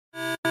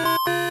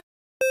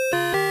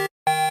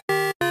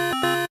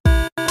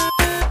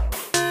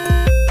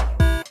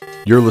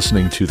You're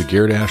listening to the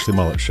Garrett Ashley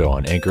Mullet Show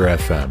on Anchor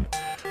FM.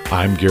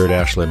 I'm Garrett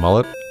Ashley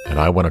Mullet, and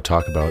I want to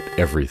talk about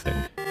everything.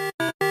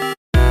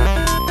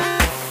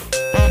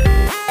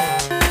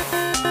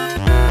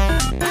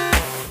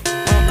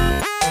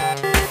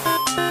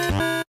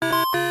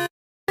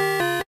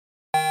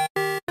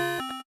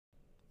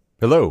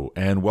 Hello,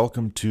 and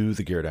welcome to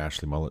the Garrett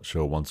Ashley Mullet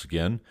Show once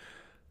again.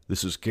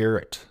 This is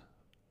Garrett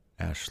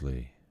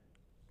Ashley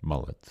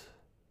Mullet,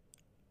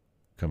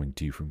 coming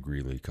to you from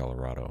Greeley,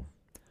 Colorado.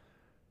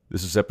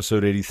 This is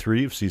episode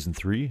 83 of season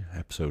 3,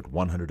 episode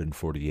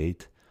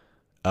 148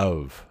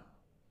 of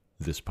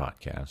this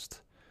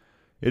podcast.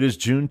 It is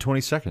June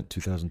 22nd,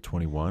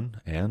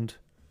 2021, and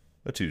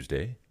a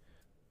Tuesday.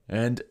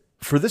 And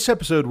for this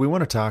episode, we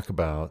want to talk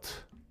about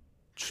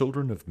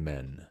children of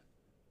men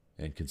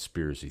and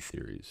conspiracy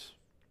theories.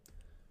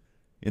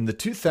 In the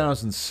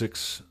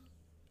 2006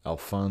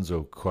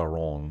 Alfonso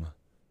Cuarón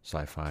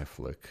sci-fi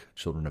flick,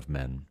 Children of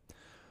Men,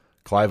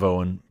 Clive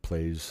Owen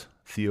plays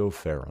Theo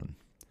Ferron,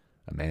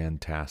 a man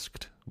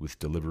tasked with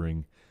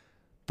delivering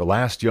the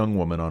last young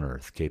woman on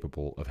Earth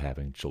capable of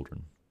having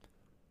children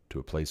to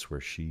a place where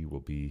she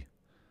will be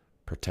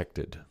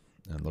protected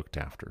and looked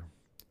after.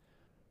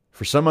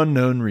 For some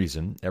unknown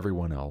reason,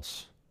 everyone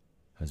else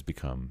has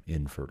become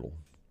infertile.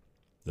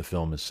 The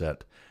film is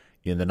set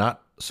in the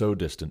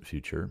not-so-distant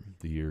future,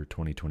 the year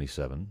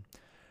 2027,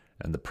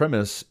 and the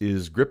premise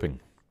is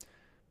gripping.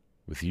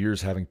 With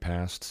years having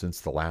passed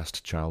since the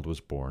last child was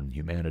born,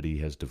 humanity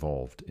has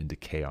devolved into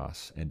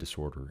chaos and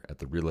disorder at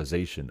the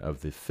realization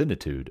of the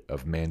finitude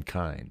of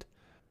mankind.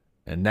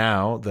 And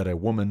now that a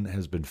woman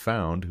has been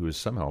found who is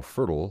somehow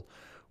fertile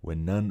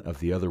when none of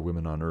the other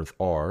women on Earth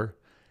are,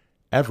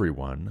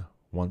 everyone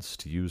wants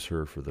to use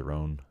her for their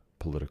own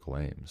political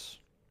aims.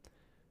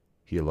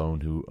 He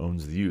alone who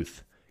owns the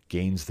youth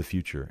gains the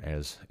future,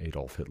 as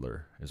Adolf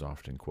Hitler is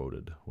often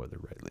quoted, whether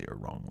rightly or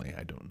wrongly,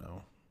 I don't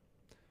know.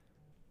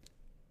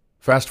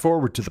 Fast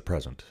forward to the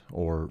present,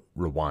 or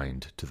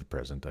rewind to the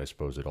present. I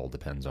suppose it all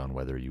depends on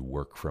whether you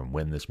work from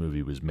when this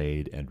movie was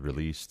made and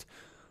released,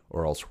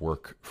 or else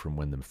work from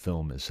when the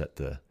film is set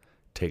to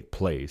take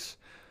place.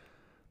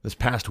 This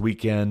past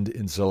weekend,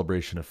 in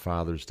celebration of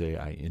Father's Day,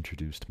 I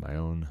introduced my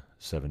own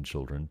 7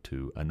 children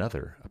to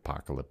another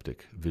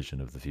apocalyptic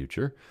vision of the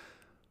future,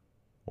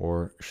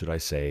 or should I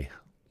say,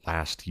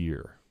 last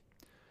year.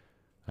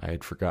 I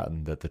had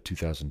forgotten that the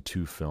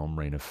 2002 film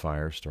Reign of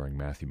Fire, starring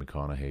Matthew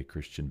McConaughey,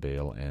 Christian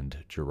Bale,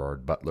 and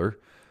Gerard Butler,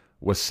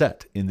 was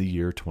set in the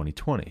year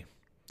 2020.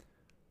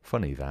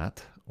 Funny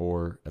that,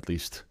 or at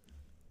least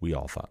we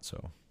all thought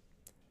so.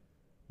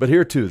 But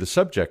here too, the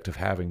subject of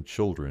having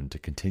children to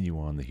continue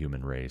on the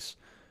human race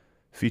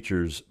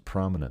features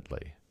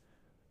prominently,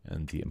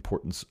 and the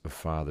importance of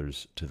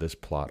fathers to this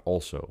plot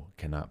also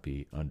cannot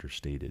be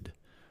understated.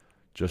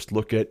 Just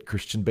look at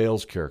Christian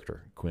Bale's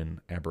character,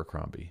 Quinn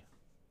Abercrombie.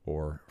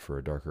 Or, for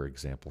a darker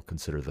example,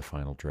 consider the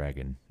final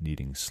dragon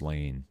needing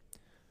slain.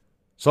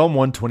 Psalm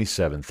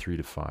 127,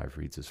 3-5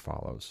 reads as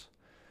follows: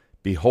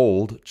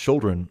 Behold,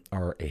 children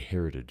are a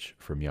heritage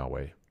from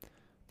Yahweh,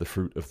 the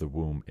fruit of the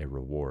womb a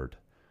reward.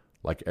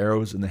 Like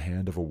arrows in the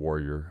hand of a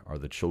warrior are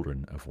the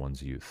children of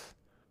one's youth.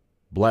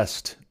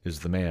 Blessed is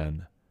the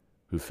man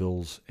who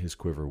fills his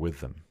quiver with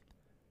them.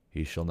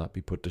 He shall not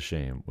be put to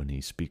shame when he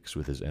speaks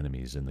with his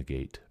enemies in the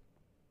gate.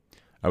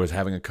 I was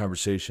having a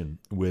conversation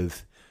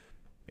with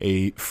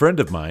a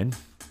friend of mine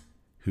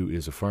who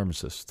is a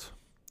pharmacist.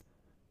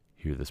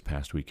 Here this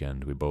past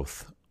weekend, we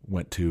both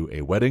went to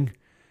a wedding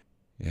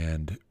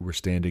and were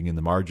standing in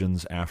the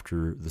margins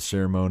after the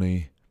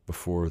ceremony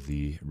before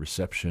the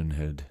reception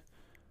had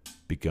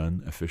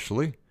begun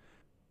officially.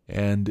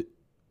 And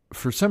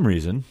for some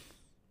reason,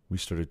 we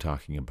started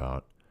talking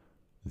about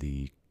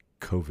the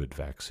COVID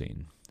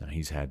vaccine. Now,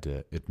 he's had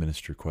to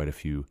administer quite a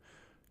few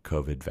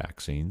COVID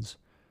vaccines.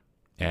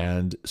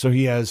 And so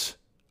he has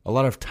a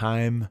lot of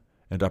time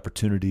and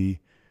opportunity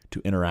to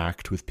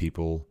interact with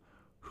people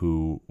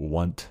who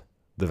want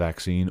the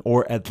vaccine,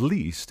 or at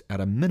least,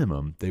 at a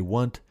minimum, they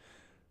want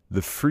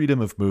the freedom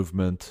of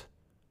movement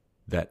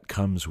that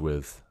comes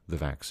with the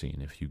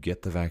vaccine. If you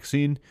get the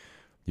vaccine,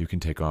 you can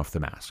take off the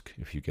mask.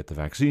 If you get the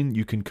vaccine,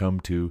 you can come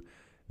to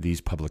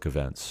these public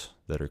events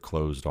that are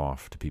closed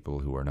off to people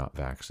who are not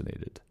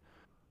vaccinated.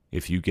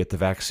 If you get the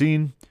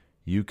vaccine,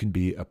 you can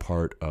be a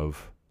part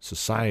of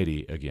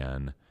society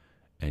again,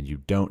 and you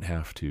don't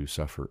have to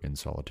suffer in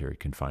solitary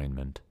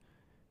confinement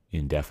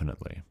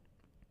indefinitely.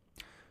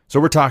 So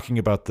we're talking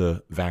about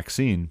the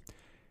vaccine,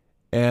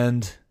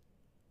 and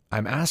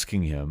I'm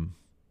asking him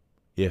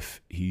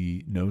if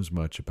he knows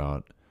much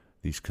about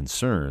these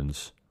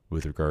concerns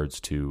with regards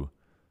to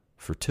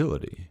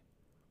fertility.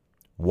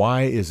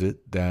 Why is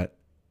it that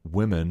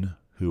women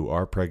who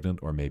are pregnant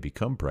or may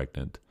become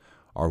pregnant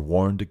are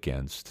warned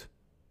against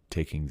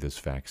taking this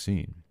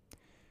vaccine?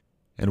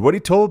 And what he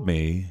told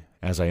me,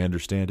 as I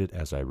understand it,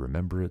 as I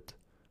remember it,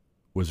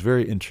 was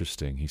very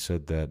interesting. He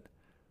said that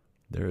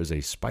there is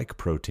a spike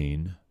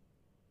protein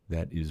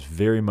that is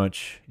very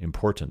much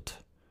important,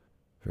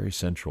 very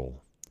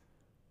central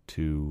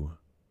to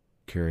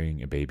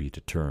carrying a baby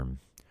to term.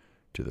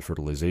 to the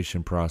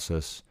fertilization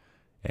process,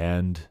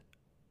 and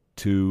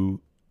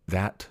to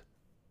that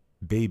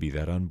baby,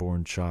 that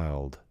unborn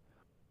child,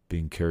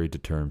 being carried to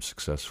term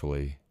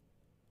successfully,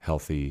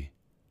 healthy,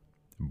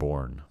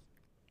 born.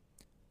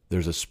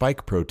 There's a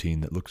spike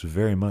protein that looks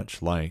very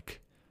much like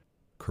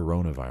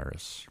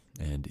coronavirus.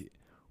 And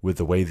with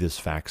the way these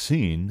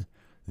vaccines,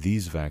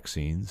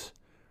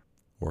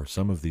 or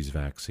some of these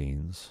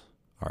vaccines,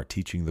 are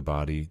teaching the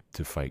body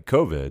to fight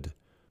COVID,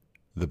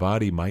 the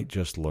body might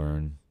just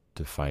learn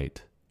to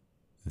fight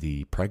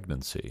the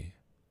pregnancy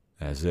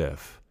as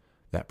if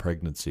that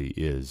pregnancy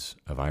is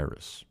a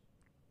virus.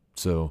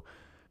 So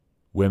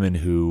women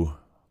who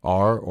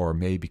are or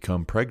may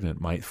become pregnant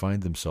might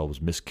find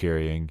themselves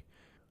miscarrying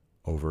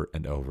over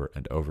and over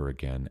and over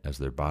again as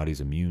their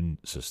body's immune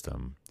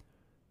system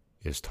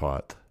is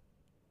taught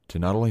to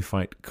not only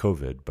fight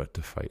COVID, but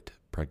to fight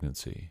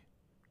pregnancy,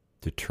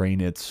 to train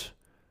its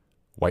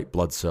white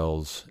blood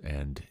cells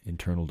and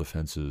internal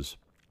defenses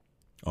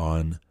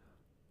on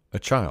a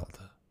child,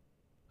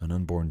 an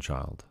unborn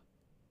child.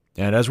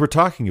 And as we're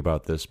talking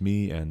about this,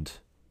 me and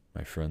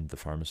my friend, the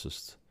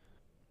pharmacist,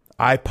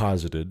 I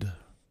posited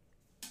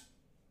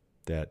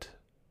that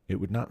it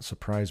would not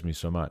surprise me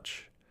so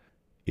much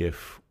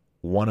if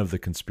one of the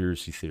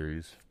conspiracy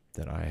theories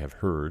that I have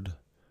heard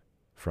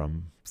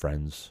from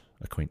friends,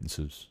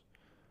 acquaintances,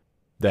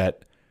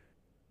 that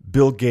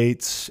Bill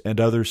Gates and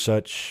other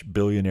such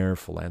billionaire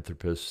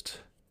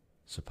philanthropist,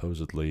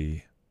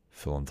 supposedly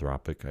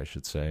philanthropic, I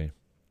should say,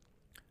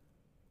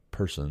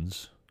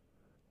 persons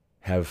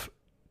have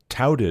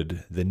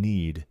touted the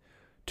need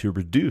to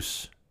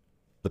reduce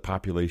the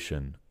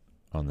population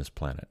on this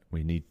planet.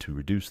 We need to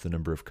reduce the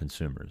number of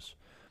consumers.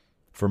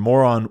 For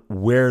more on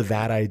where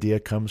that idea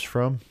comes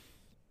from,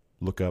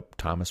 look up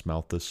Thomas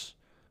Malthus.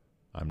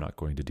 I'm not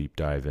going to deep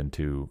dive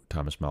into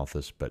Thomas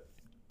Malthus, but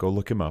go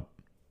look him up.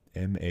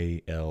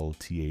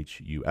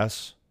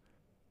 Malthus.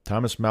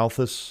 Thomas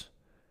Malthus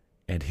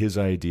and his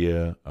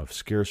idea of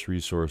scarce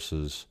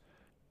resources,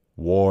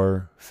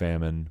 war,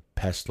 famine,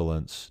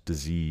 pestilence,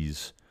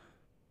 disease,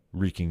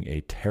 wreaking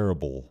a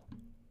terrible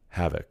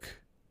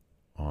havoc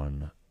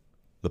on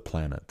the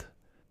planet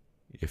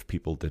if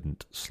people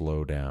didn't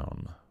slow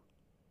down,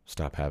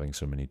 stop having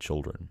so many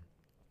children.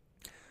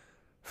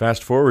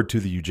 Fast forward to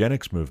the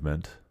eugenics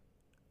movement,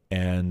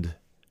 and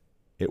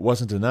it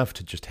wasn't enough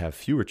to just have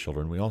fewer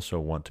children. We also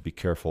want to be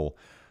careful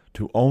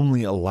to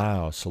only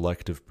allow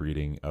selective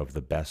breeding of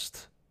the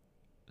best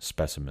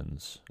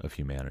specimens of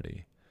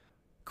humanity.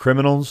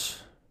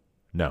 Criminals?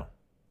 No.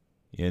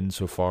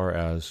 Insofar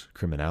as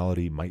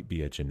criminality might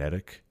be a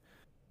genetic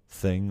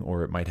thing,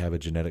 or it might have a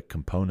genetic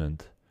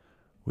component,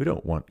 we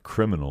don't want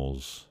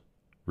criminals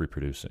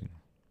reproducing.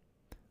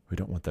 We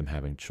don't want them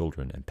having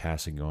children and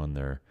passing on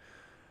their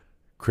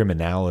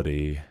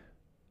criminality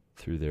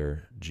through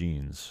their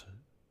genes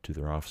to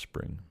their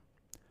offspring.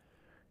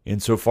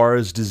 Insofar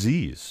as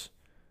disease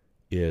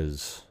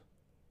is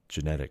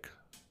genetic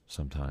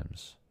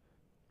sometimes,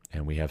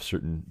 and we have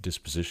certain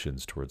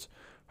dispositions towards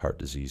heart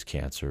disease,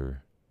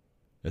 cancer,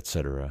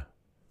 etc.,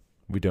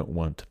 we don't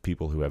want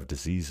people who have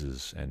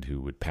diseases and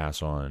who would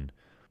pass on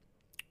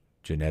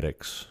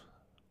genetics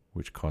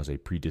which cause a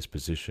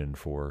predisposition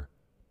for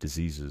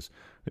diseases.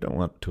 We don't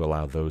want to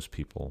allow those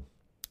people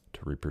to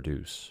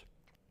reproduce.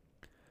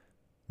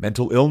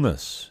 Mental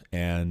illness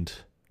and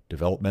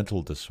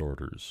developmental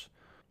disorders.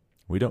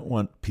 We don't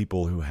want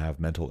people who have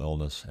mental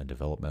illness and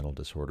developmental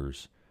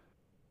disorders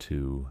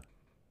to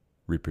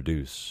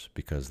reproduce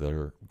because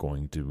they're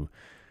going to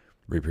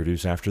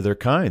reproduce after their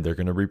kind. They're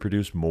going to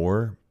reproduce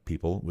more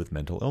people with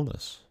mental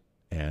illness.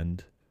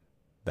 And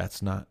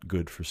that's not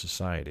good for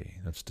society.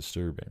 That's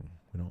disturbing.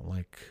 We don't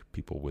like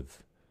people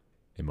with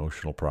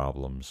emotional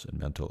problems and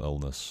mental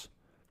illness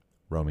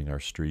roaming our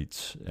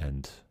streets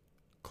and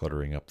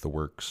cluttering up the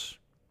works.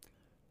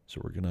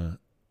 So we're going to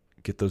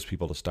get those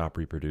people to stop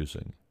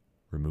reproducing,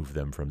 remove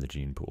them from the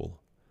gene pool.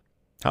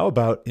 How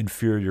about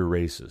inferior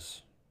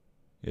races?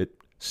 It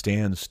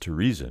stands to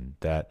reason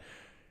that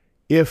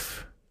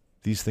if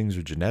these things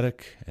are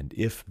genetic, and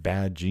if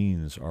bad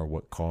genes are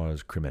what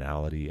cause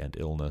criminality and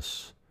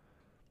illness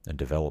and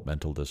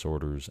developmental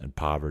disorders and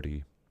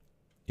poverty,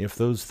 if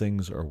those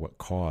things are what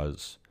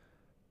cause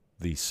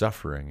the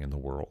suffering in the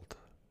world,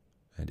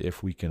 and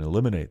if we can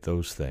eliminate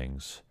those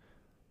things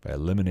by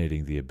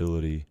eliminating the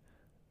ability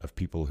of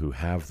people who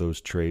have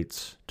those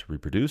traits to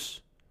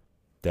reproduce,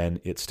 then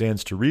it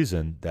stands to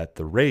reason that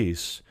the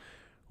race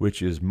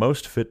which is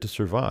most fit to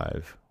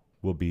survive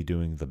will be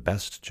doing the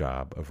best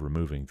job of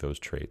removing those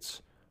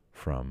traits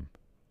from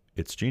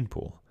its gene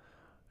pool.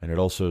 And it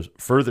also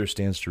further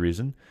stands to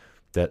reason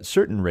that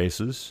certain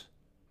races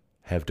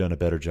have done a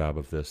better job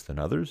of this than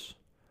others,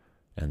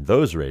 and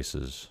those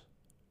races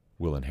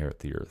will inherit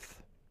the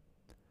earth.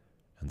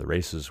 And the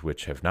races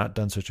which have not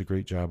done such a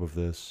great job of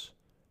this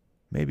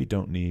maybe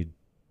don't need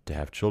to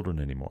have children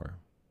anymore.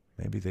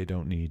 Maybe they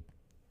don't need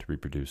to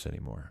reproduce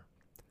anymore.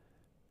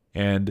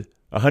 And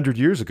 100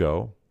 years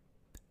ago,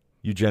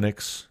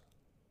 eugenics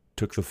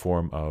took the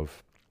form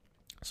of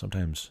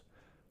sometimes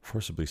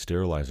forcibly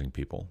sterilizing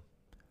people,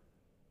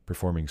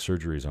 performing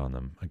surgeries on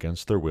them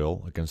against their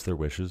will, against their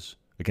wishes,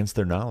 against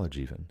their knowledge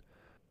even.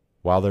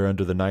 While they're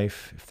under the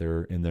knife, if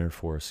they're in there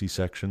for a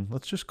C-section,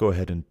 let's just go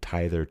ahead and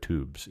tie their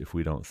tubes if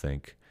we don't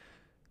think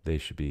they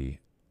should be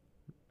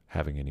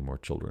having any more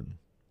children.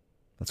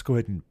 Let's go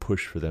ahead and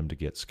push for them to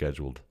get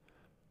scheduled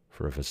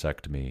for a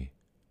vasectomy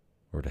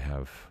or to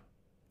have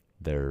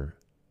their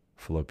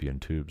fallopian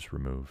tubes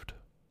removed.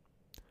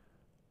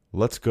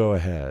 Let's go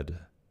ahead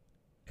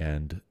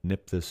and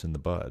nip this in the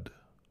bud,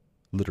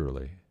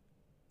 literally,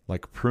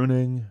 like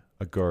pruning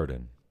a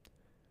garden.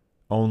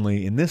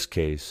 Only in this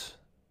case,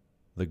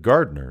 the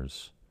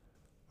gardeners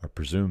are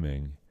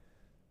presuming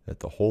that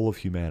the whole of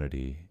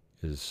humanity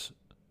is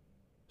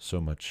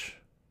so much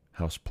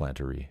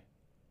houseplantery.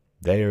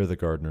 They are the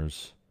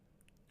gardeners.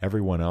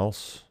 Everyone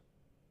else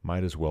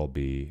might as well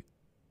be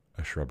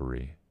a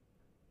shrubbery.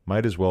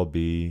 Might as well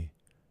be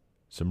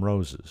some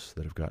roses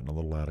that have gotten a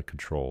little out of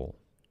control.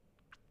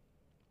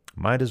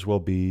 Might as well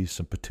be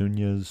some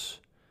petunias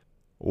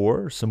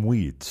or some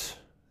weeds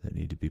that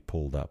need to be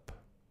pulled up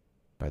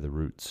by the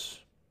roots.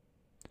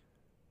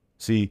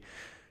 See,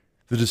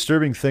 the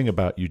disturbing thing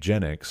about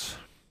eugenics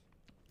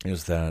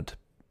is that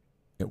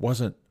it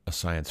wasn't a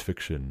science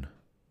fiction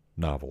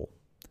novel.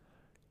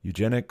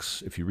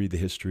 Eugenics, if you read the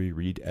history,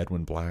 read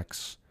Edwin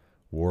Black's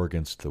War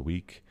Against the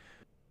Weak,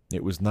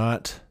 it was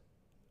not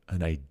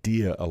an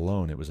idea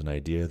alone. It was an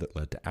idea that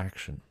led to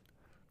action.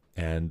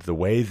 And the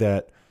way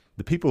that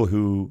the people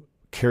who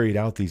carried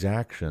out these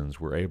actions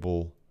were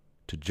able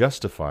to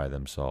justify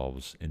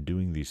themselves in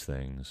doing these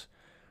things,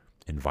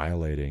 in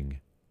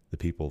violating the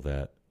people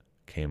that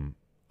came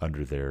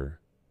under their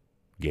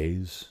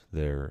gaze,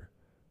 their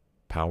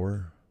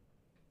power,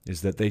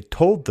 is that they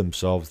told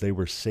themselves they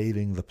were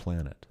saving the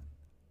planet.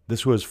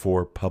 This was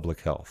for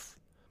public health.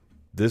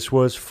 This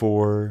was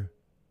for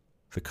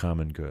the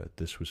common good.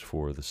 This was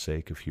for the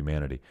sake of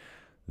humanity.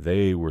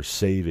 They were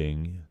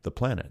saving the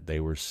planet. They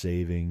were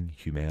saving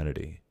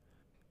humanity.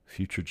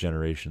 Future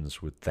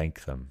generations would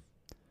thank them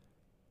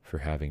for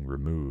having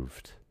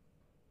removed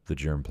the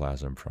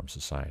germplasm from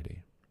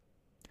society.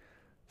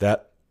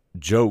 That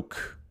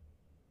joke,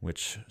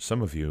 which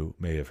some of you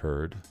may have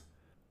heard,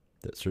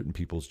 that certain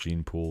people's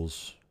gene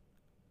pools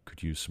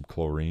could use some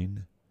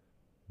chlorine,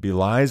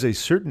 belies a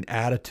certain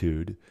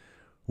attitude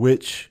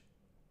which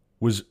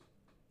was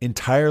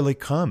entirely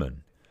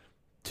common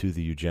to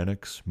the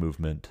eugenics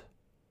movement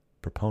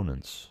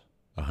proponents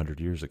 100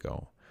 years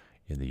ago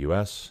in the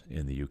US,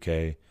 in the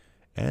UK,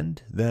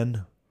 and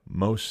then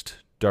most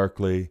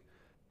darkly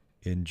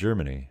in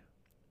Germany.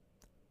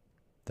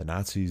 The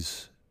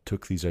Nazis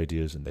took these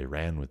ideas and they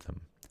ran with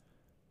them.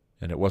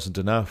 And it wasn't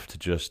enough to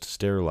just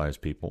sterilize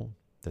people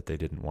that they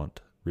didn't want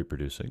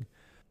reproducing.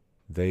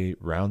 They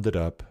rounded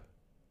up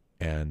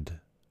and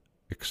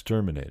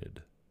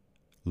exterminated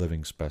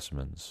living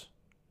specimens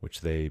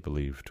which they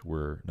believed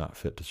were not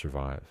fit to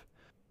survive.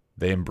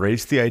 They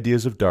embraced the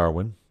ideas of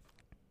Darwin,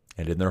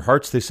 and in their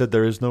hearts they said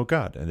there is no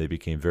God, and they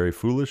became very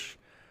foolish.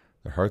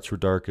 Their hearts were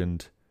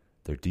darkened,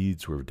 their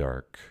deeds were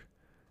dark,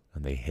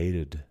 and they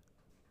hated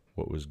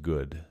what was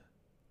good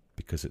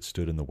because it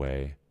stood in the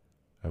way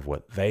of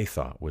what they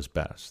thought was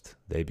best.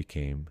 They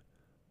became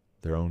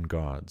their own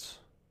gods.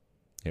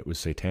 It was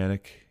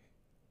satanic,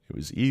 it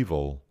was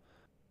evil,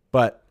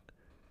 but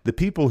the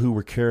people who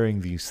were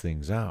carrying these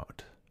things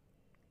out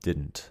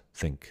didn't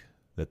think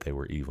that they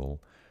were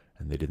evil,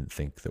 and they didn't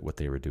think that what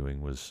they were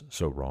doing was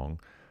so wrong.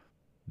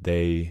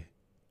 They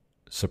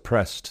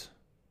suppressed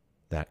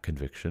that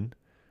conviction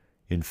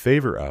in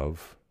favor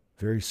of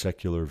very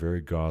secular,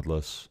 very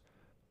godless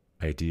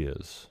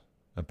ideas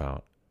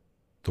about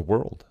the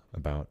world,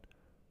 about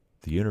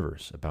the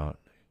universe, about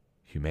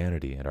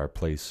humanity and our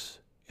place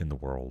in the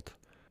world.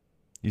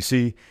 You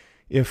see,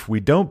 if we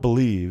don't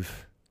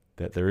believe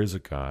that there is a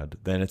God,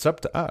 then it's up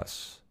to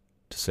us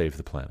to save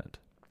the planet.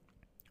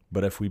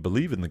 But if we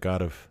believe in the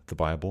God of the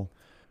Bible,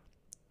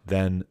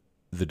 then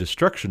the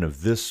destruction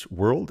of this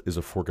world is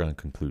a foregone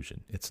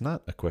conclusion. It's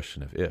not a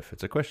question of if,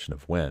 it's a question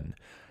of when.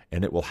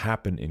 And it will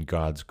happen in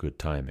God's good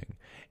timing.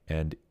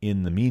 And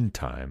in the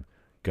meantime,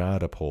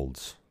 God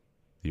upholds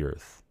the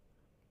earth.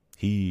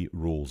 He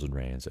rules and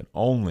reigns, and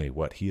only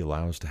what he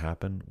allows to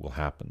happen will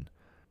happen.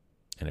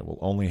 And it will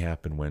only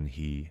happen when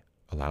he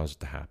allows it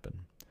to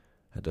happen.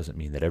 That doesn't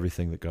mean that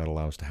everything that God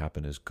allows to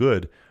happen is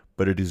good,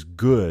 but it is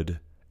good,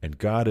 and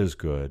God is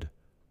good,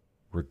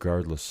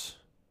 regardless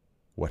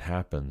what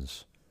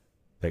happens,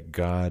 that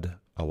God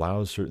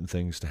allows certain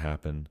things to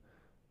happen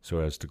so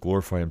as to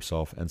glorify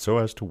himself and so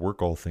as to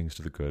work all things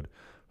to the good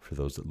for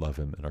those that love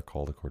him and are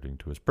called according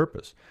to his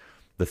purpose.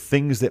 The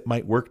things that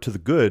might work to the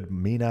good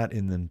may not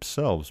in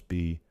themselves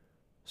be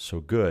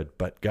so good,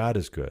 but God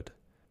is good,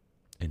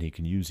 and he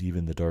can use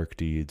even the dark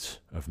deeds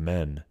of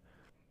men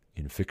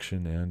in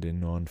fiction and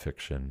in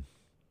nonfiction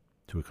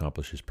to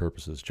accomplish his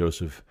purposes.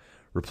 Joseph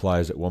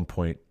replies at one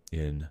point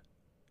in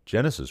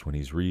Genesis when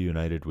he's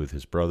reunited with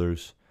his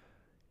brothers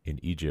in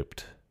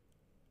Egypt,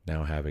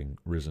 now having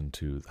risen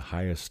to the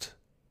highest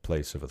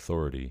place of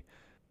authority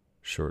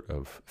short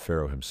of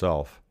Pharaoh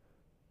himself.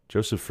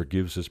 Joseph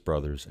forgives his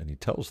brothers, and he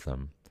tells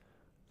them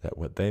that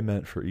what they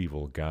meant for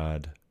evil,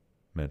 God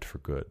meant for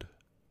good.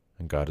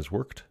 And God has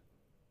worked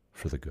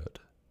for the good.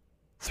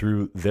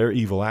 Through their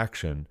evil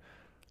action,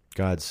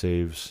 God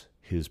saves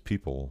his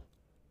people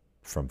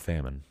from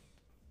famine,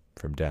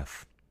 from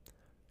death.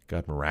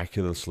 God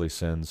miraculously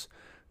sends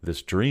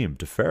this dream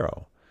to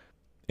Pharaoh,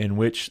 in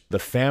which the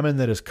famine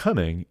that is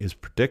coming is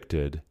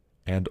predicted,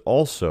 and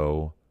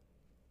also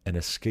an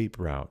escape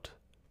route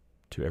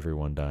to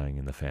everyone dying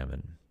in the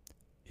famine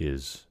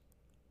is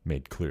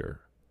made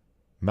clear.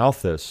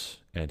 Malthus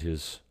and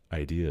his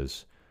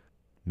ideas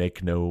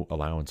make no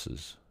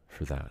allowances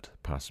for that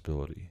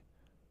possibility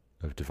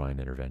of divine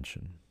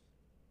intervention,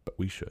 but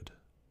we should.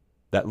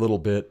 That little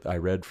bit I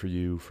read for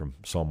you from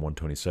Psalm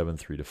 127,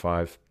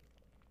 3-5,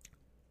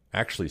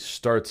 actually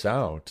starts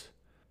out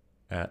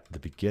at the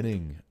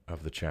beginning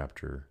of the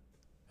chapter,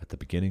 at the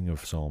beginning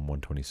of Psalm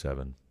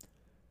 127.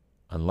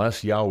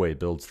 Unless Yahweh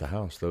builds the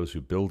house, those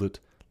who build it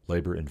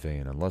labor in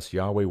vain. Unless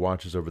Yahweh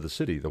watches over the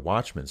city, the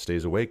watchman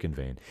stays awake in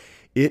vain.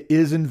 It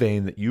is in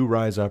vain that you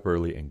rise up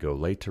early and go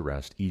late to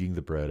rest, eating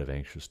the bread of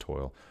anxious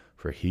toil,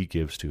 for he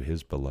gives to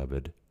his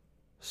beloved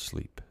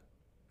sleep.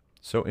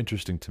 So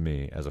interesting to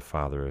me, as a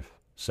father of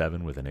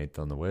 7 with an 8th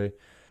on the way,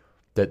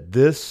 that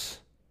this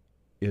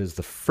is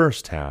the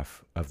first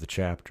half of the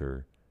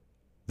chapter.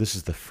 This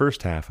is the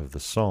first half of the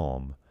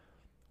psalm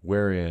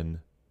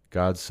wherein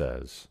God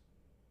says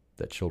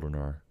that children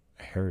are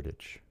a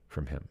heritage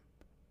from him.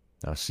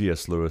 Now,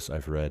 C.S. Lewis,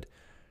 I've read,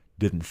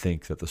 didn't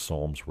think that the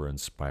Psalms were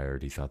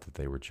inspired. He thought that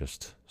they were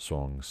just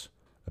songs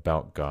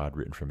about God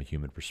written from a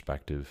human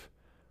perspective.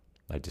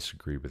 I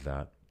disagree with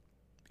that.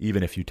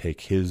 Even if you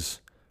take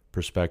his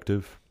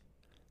perspective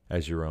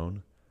as your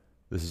own,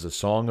 this is a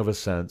song of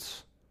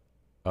ascents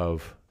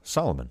of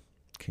Solomon,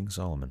 King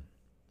Solomon.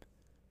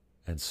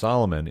 And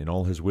Solomon, in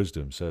all his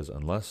wisdom, says,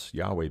 unless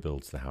Yahweh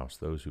builds the house,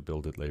 those who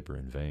build it labor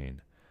in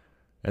vain.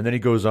 And then he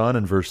goes on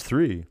in verse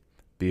 3,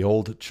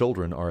 behold,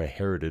 children are a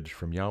heritage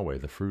from Yahweh,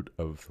 the fruit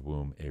of the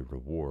womb a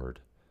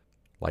reward.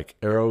 Like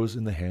arrows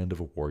in the hand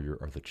of a warrior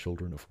are the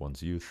children of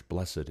one's youth.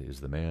 Blessed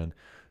is the man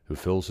who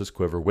fills his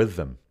quiver with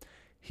them.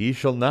 He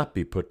shall not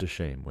be put to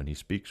shame when he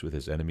speaks with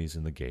his enemies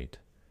in the gate.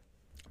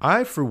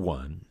 I, for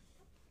one,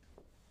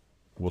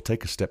 will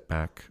take a step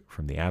back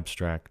from the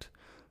abstract,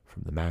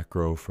 from the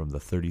macro, from the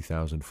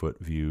 30,000-foot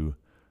view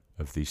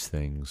of these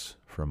things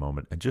for a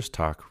moment, and just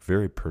talk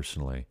very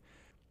personally.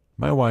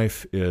 My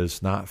wife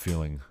is not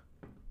feeling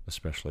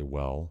especially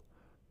well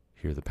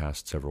here the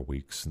past several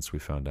weeks since we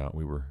found out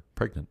we were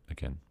pregnant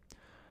again.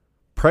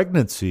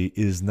 Pregnancy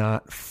is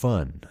not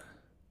fun.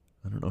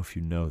 I don't know if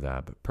you know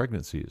that, but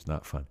pregnancy is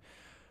not fun.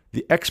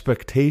 The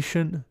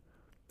expectation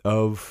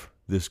of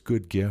this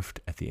good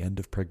gift at the end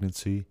of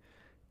pregnancy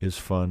is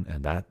fun,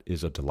 and that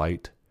is a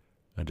delight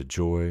and a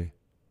joy,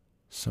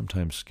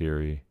 sometimes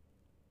scary,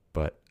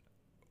 but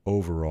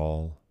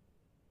overall,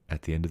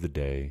 at the end of the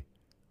day,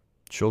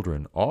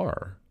 children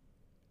are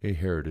a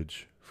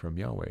heritage from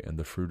Yahweh, and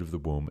the fruit of the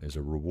womb is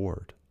a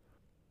reward.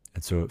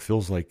 And so it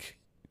feels like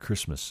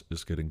Christmas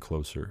is getting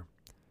closer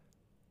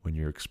when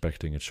you're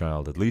expecting a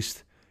child, at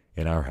least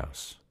in our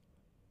house.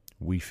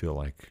 We feel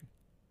like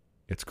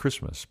it's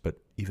Christmas, but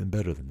even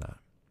better than that.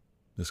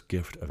 This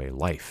gift of a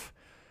life,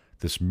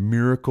 this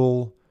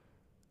miracle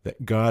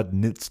that God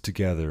knits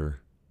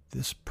together,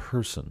 this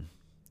person.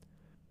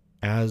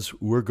 As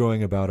we're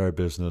going about our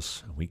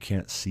business and we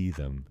can't see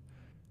them,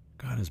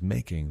 God is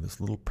making this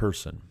little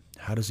person.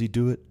 How does he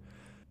do it?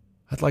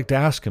 I'd like to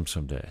ask him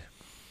someday.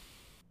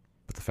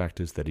 But the fact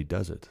is that he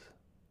does it.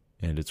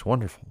 And it's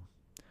wonderful.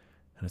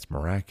 And it's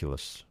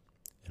miraculous.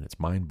 And it's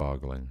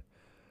mind-boggling.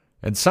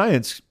 And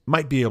science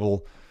might be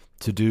able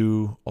to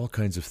do all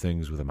kinds of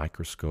things with a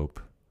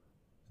microscope.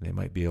 They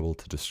might be able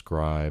to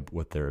describe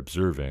what they're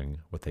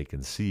observing, what they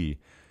can see.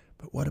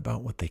 But what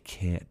about what they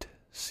can't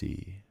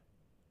see?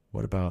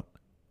 What about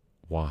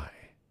why?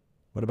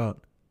 What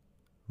about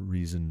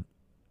reason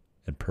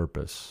and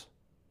purpose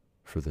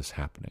for this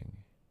happening?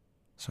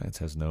 Science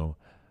has no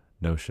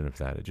notion of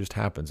that. It just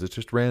happens. It's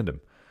just random.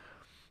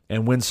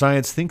 And when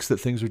science thinks that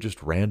things are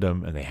just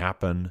random and they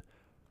happen,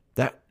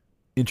 that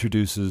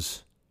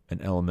introduces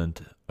an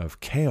element of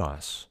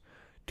chaos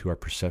to our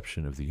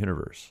perception of the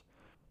universe.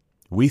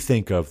 We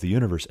think of the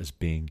universe as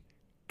being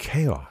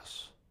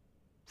chaos.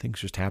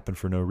 Things just happen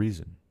for no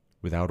reason,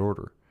 without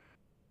order.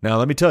 Now,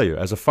 let me tell you,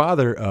 as a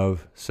father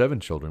of 7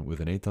 children with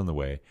an 8th on the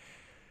way,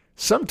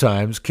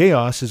 sometimes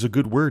chaos is a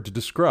good word to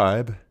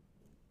describe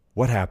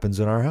what happens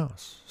in our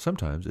house.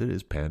 Sometimes it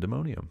is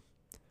pandemonium.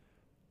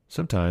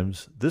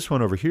 Sometimes this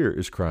one over here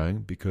is crying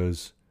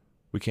because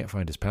we can't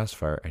find his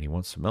pacifier and he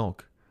wants some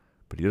milk,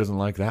 but he doesn't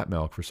like that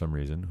milk for some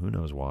reason. Who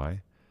knows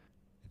why?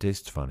 It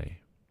tastes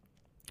funny.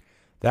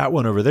 That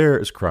one over there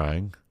is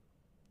crying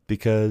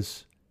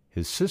because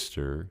his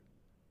sister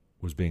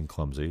was being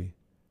clumsy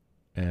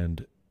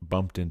and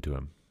bumped into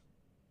him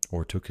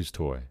or took his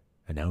toy,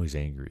 and now he's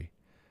angry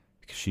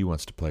because she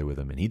wants to play with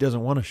him, and he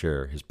doesn't want to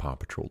share his Paw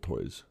Patrol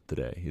toys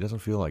today. He doesn't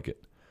feel like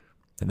it.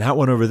 And that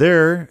one over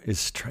there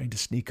is trying to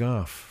sneak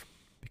off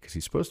because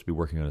he's supposed to be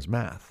working on his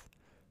math,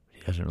 but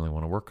he doesn't really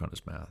want to work on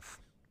his math.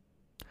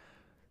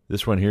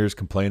 This one here is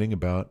complaining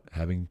about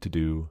having to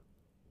do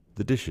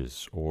the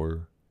dishes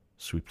or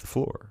sweep the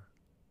floor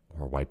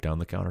or wipe down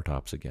the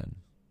countertops again.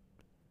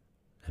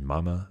 And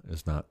Mama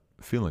is not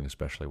feeling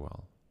especially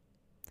well.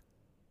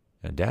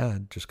 And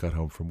Dad just got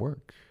home from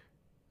work,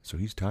 so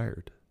he's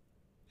tired.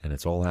 And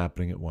it's all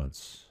happening at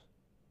once.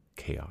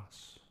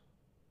 Chaos.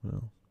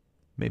 Well,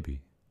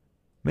 maybe.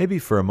 Maybe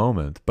for a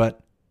moment,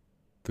 but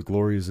the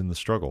glory is in the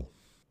struggle.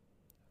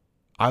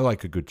 I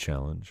like a good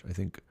challenge. I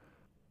think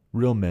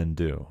real men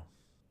do.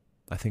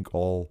 I think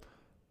all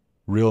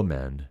real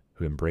men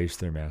who embrace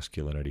their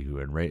masculinity, who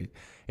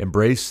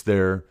embrace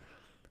their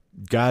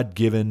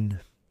God-given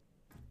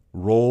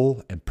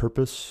role and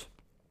purpose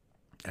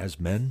as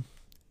men,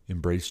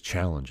 embrace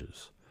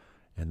challenges,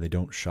 and they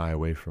don't shy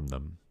away from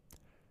them.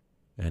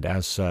 And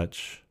as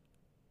such,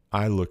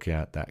 I look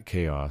at that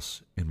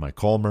chaos in my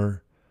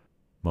calmer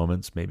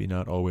moments, maybe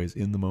not always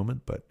in the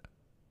moment, but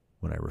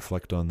when I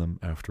reflect on them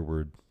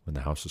afterward, when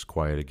the house is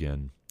quiet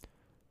again,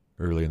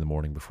 early in the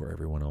morning before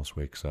everyone else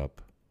wakes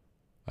up,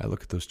 I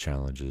look at those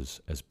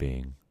challenges as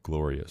being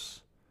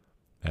glorious,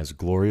 as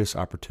glorious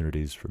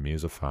opportunities for me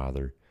as a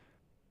father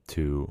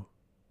to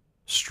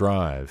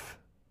strive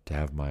to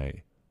have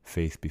my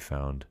faith be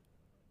found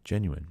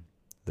genuine,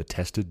 the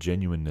tested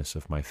genuineness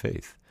of my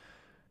faith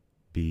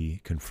be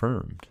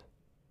confirmed.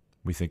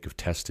 We think of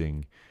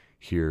testing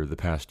here the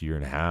past year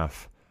and a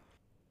half,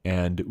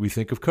 and we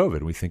think of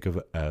COVID. We think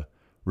of a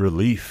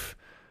relief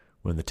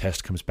when the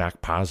test comes back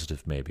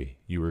positive, maybe.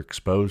 You were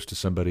exposed to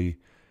somebody,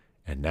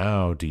 and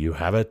now do you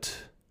have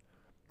it?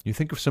 You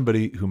think of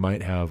somebody who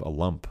might have a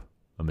lump,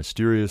 a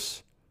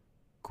mysterious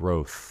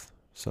growth,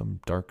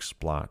 some dark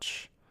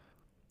splotch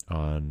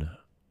on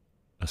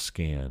a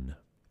scan.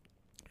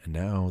 And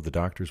now the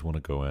doctors want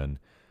to go in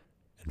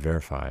and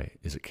verify,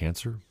 is it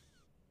cancer?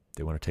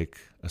 They want to take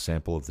a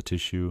sample of the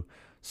tissue,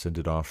 send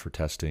it off for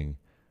testing,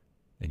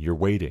 and you're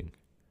waiting.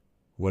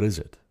 What is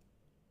it?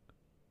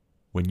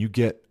 When you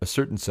get a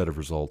certain set of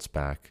results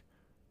back,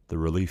 the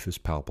relief is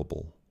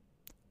palpable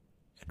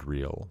and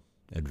real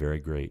and very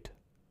great.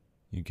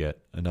 You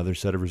get another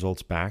set of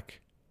results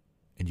back,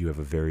 and you have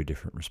a very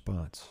different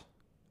response.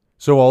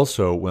 So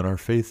also, when our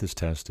faith is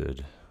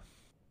tested,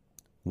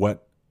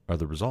 what are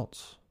the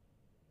results?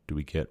 Do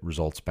we get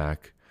results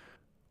back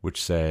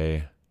which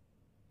say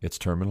it's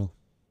terminal?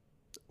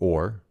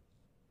 Or,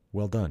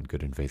 well done,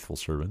 good and faithful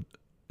servant,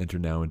 enter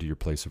now into your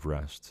place of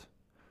rest.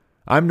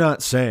 I'm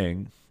not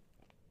saying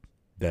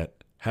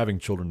that having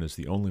children is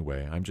the only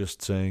way. I'm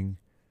just saying,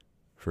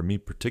 for me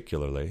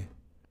particularly,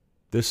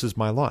 this is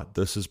my lot.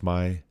 This is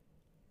my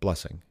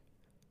blessing.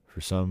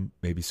 For some,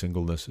 maybe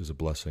singleness is a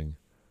blessing.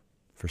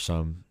 For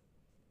some,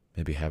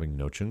 maybe having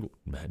no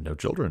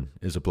children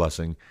is a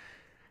blessing.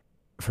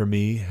 For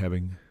me,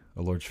 having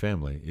a large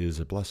family is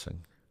a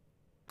blessing.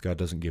 God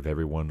doesn't give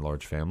everyone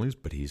large families,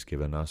 but He's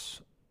given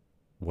us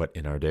what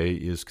in our day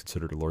is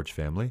considered a large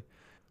family.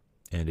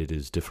 And it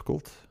is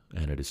difficult,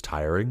 and it is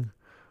tiring,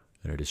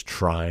 and it is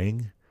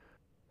trying.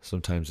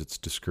 Sometimes it's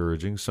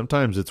discouraging.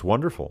 Sometimes it's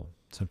wonderful.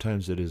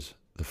 Sometimes it is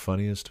the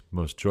funniest,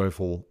 most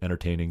joyful,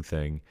 entertaining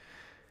thing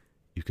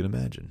you can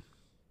imagine.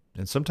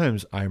 And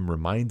sometimes I'm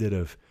reminded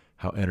of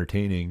how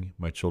entertaining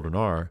my children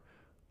are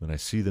when I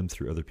see them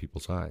through other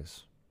people's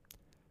eyes.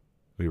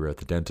 We were at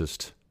the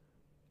dentist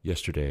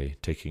yesterday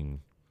taking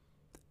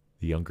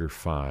the younger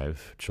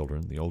 5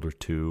 children. The older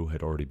 2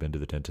 had already been to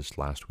the dentist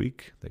last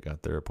week. They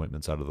got their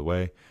appointments out of the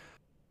way.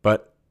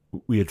 But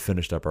we had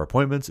finished up our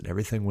appointments and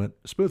everything went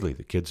smoothly.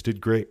 The kids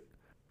did great.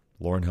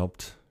 Lauren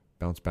helped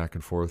bounce back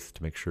and forth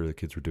to make sure the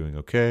kids were doing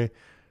okay.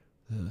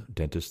 The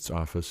dentist's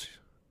office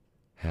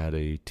had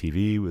a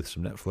TV with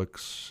some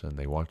Netflix, and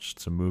they watched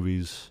some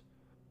movies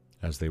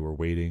as they were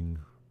waiting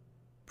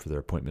for their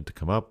appointment to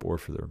come up or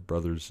for their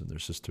brothers and their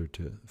sister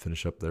to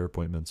finish up their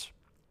appointments.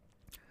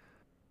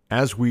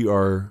 As we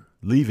are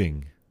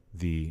leaving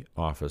the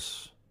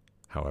office,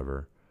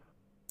 however,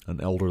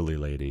 an elderly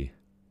lady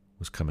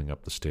was coming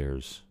up the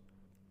stairs,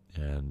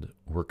 and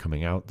we're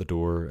coming out the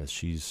door as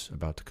she's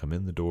about to come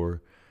in the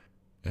door.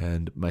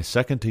 And my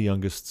second to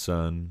youngest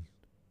son,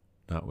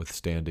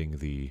 notwithstanding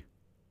the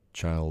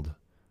child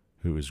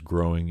who is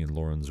growing in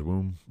Lauren's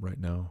womb right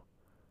now,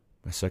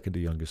 my second to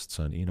youngest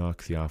son,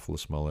 Enoch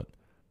Theophilus Mullet,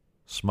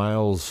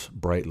 smiles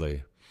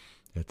brightly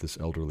at this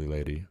elderly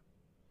lady.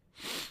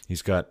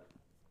 He's got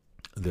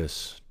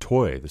this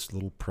toy, this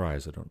little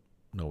prize. I don't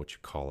know what you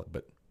call it,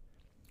 but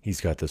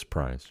he's got this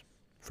prize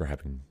for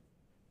having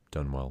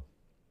done well,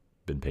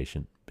 been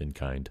patient, been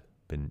kind,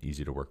 been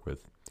easy to work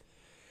with.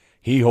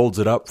 He holds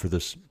it up for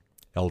this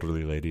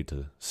elderly lady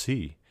to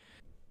see.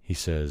 He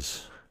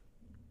says,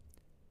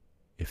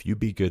 if you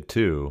be good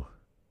too,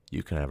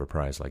 you can have a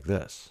prize like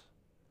this.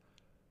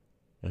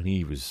 And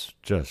he was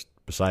just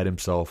beside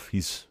himself.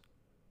 He's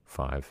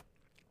 5.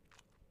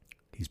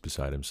 He's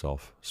beside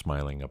himself,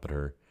 smiling up at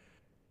her.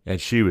 And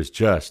she was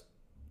just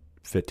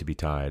fit to be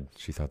tied.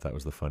 She thought that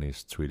was the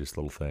funniest, sweetest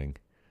little thing.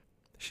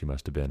 She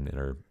must have been in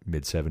her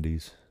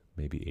mid-70s,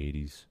 maybe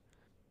 80s.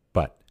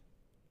 But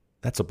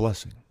that's a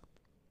blessing.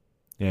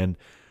 And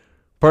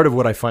part of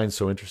what I find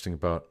so interesting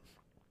about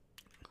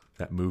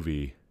that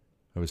movie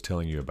I was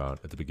telling you about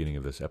at the beginning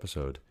of this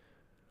episode,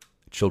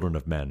 Children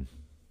of Men,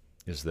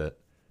 is that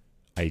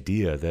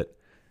idea, that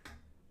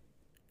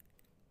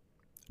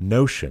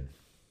notion,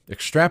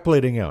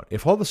 extrapolating out.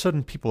 If all of a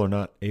sudden people are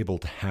not able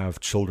to have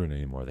children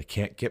anymore, they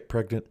can't get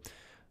pregnant,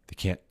 they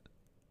can't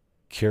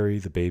carry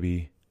the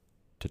baby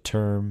to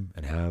term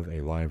and have a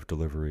live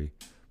delivery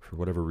for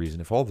whatever reason,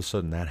 if all of a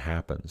sudden that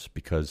happens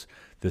because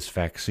this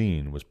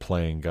vaccine was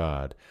playing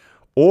God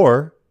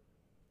or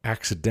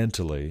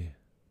accidentally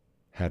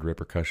had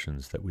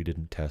repercussions that we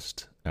didn't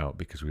test out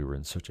because we were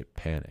in such a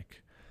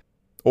panic,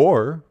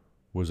 or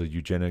was a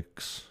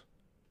eugenics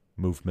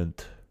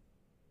movement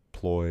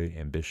ploy,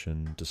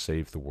 ambition to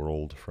save the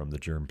world from the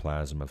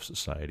germplasm of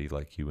society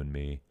like you and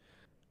me,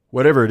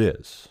 whatever it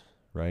is,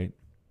 right?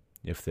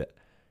 If the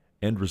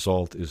end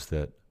result is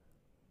that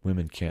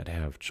women can't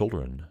have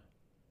children,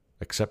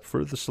 except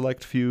for the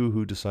select few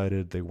who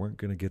decided they weren't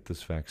going to get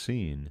this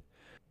vaccine,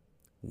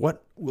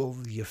 what will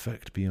the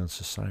effect be on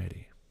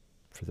society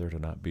for there to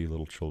not be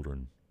little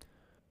children?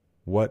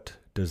 What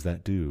does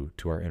that do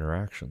to our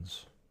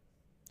interactions?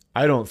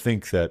 I don't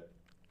think that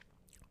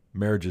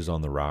marriages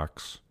on the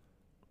rocks,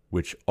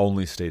 which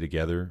only stay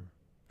together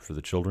for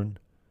the children,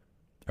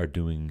 are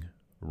doing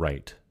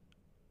right.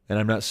 And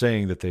I'm not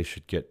saying that they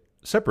should get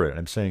separated.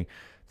 I'm saying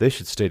they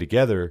should stay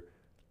together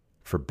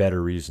for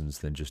better reasons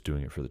than just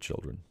doing it for the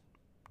children.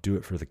 Do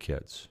it for the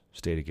kids.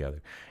 Stay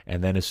together.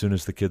 And then as soon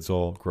as the kids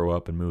all grow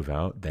up and move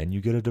out, then you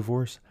get a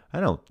divorce? I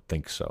don't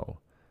think so.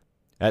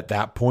 At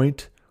that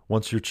point,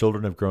 once your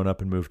children have grown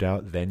up and moved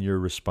out, then your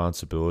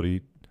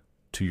responsibility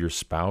to your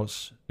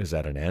spouse is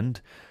at an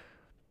end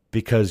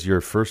because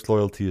your first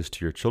loyalty is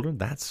to your children.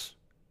 That's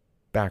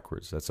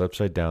backwards. That's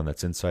upside down.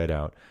 That's inside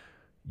out.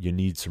 You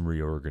need some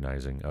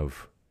reorganizing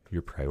of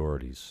your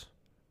priorities.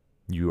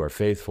 You are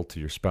faithful to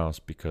your spouse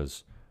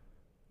because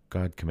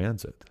God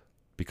commands it,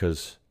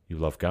 because you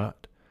love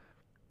God,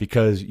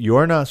 because you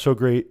are not so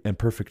great and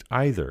perfect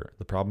either.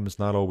 The problem is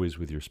not always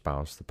with your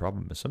spouse. The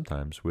problem is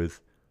sometimes with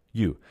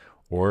you.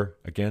 Or,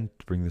 again,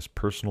 to bring this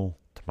personal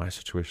to my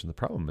situation, the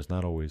problem is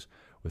not always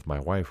with my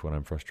wife when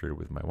I'm frustrated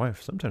with my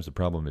wife. Sometimes the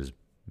problem is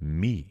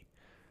me,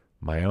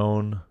 my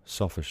own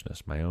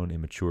selfishness, my own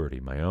immaturity,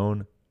 my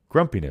own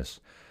grumpiness.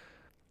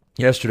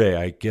 Yesterday,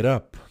 I get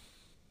up,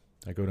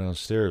 I go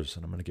downstairs,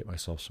 and I'm going to get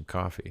myself some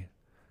coffee.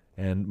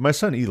 And my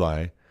son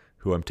Eli,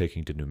 who I'm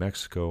taking to New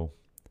Mexico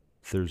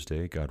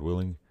Thursday, God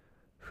willing,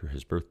 for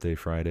his birthday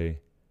Friday,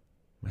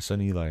 my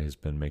son Eli has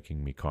been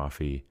making me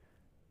coffee.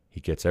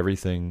 He gets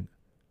everything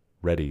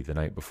ready the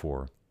night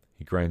before.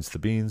 He grinds the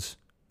beans,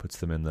 puts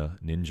them in the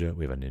Ninja.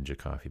 We have a Ninja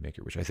coffee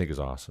maker, which I think is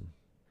awesome,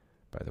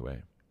 by the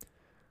way.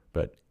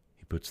 But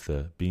he puts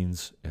the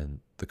beans in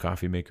the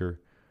coffee maker.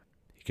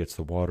 He gets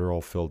the water all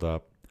filled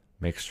up,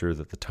 makes sure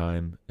that the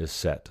time is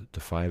set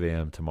to 5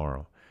 a.m.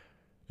 tomorrow.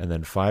 And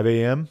then 5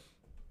 a.m.,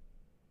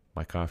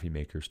 my coffee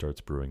maker starts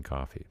brewing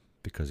coffee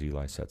because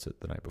Eli sets it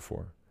the night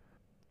before.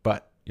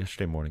 But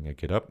yesterday morning I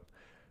get up,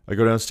 I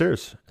go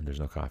downstairs, and there's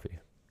no coffee.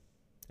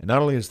 And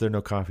not only is there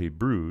no coffee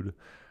brewed,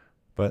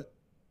 but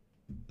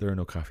there are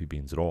no coffee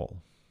beans at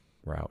all.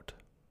 We're out.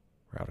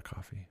 We're out of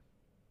coffee.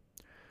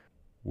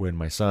 When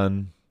my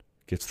son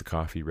gets the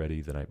coffee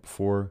ready the night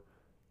before,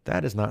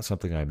 that is not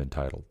something I'm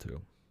entitled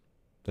to.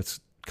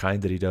 That's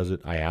kind that he does it.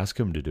 I ask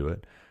him to do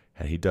it,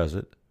 and he does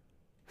it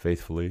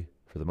faithfully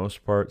for the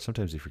most part.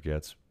 Sometimes he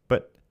forgets,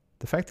 but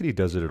the fact that he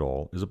does it at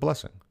all is a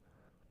blessing.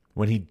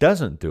 When he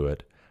doesn't do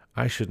it,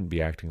 I shouldn't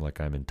be acting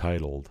like I'm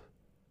entitled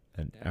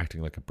and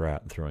acting like a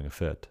brat and throwing a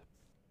fit.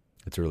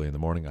 It's early in the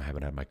morning. I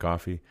haven't had my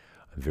coffee.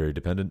 I'm very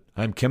dependent.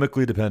 I'm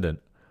chemically dependent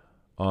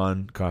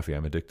on coffee.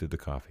 I'm addicted to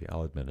coffee.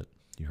 I'll admit it.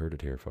 You heard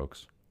it here,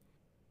 folks.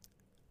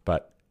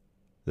 But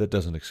that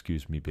doesn't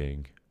excuse me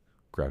being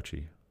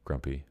grouchy,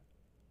 grumpy,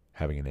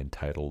 having an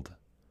entitled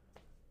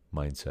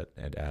mindset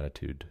and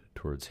attitude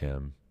towards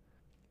him.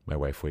 My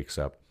wife wakes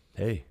up.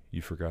 Hey,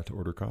 you forgot to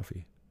order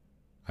coffee.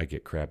 I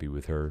get crabby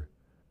with her.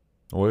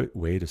 Oh,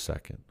 wait a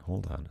second.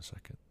 Hold on a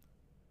second.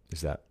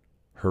 Is that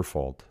her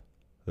fault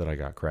that I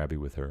got crabby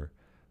with her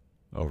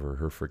over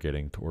her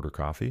forgetting to order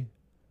coffee?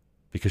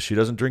 Because she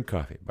doesn't drink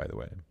coffee, by the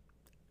way.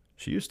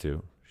 She used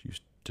to. She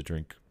used to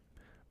drink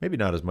maybe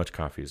not as much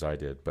coffee as I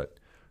did, but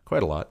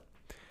quite a lot.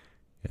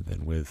 And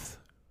then with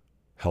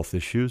health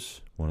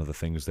issues, one of the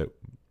things that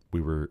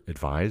we were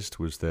advised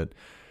was that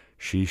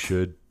she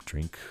should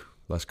drink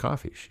less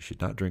coffee. She should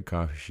not drink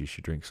coffee. She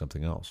should drink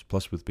something else.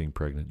 Plus, with being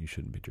pregnant, you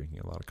shouldn't be drinking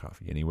a lot of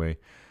coffee anyway.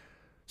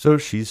 So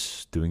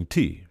she's doing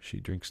tea. She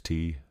drinks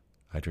tea.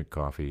 I drink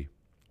coffee.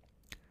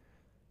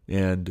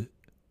 And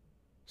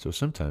so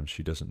sometimes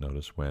she doesn't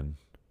notice when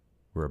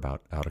we're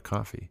about out of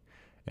coffee.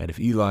 And if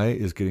Eli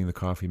is getting the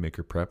coffee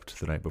maker prepped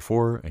the night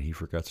before and he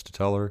forgets to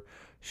tell her,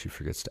 she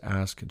forgets to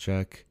ask and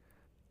check,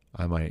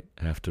 I might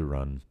have to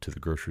run to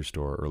the grocery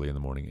store early in the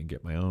morning and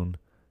get my own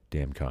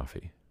damn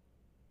coffee.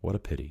 What a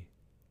pity.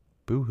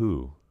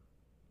 Boo-hoo.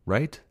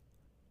 Right?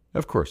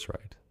 Of course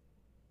right.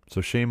 So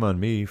shame on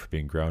me for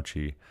being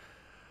grouchy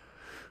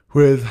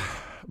with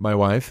my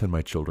wife and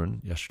my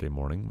children yesterday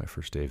morning, my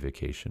first day of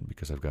vacation,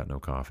 because I've got no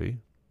coffee.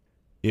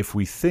 if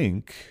we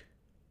think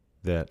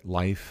that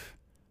life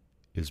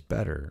is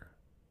better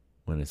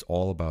when it's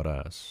all about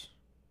us,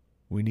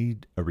 we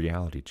need a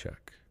reality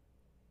check.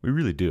 We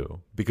really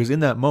do. Because in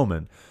that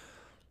moment,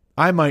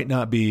 I might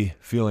not be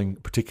feeling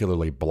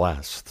particularly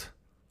blessed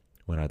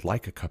when I'd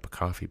like a cup of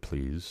coffee,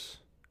 please,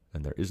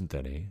 and there isn't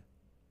any.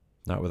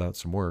 Not without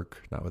some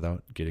work, not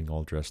without getting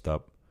all dressed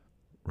up,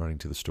 running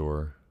to the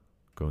store,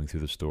 going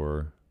through the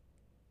store,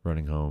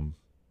 running home.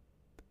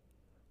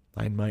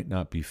 I might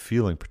not be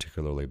feeling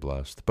particularly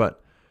blessed,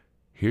 but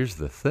here's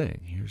the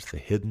thing. Here's the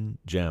hidden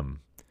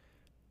gem.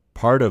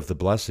 Part of the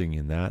blessing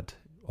in that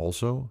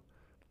also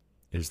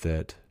is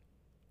that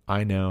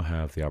I now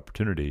have the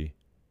opportunity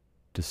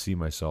to see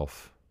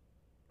myself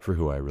for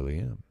who I really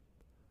am.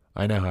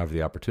 I now have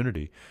the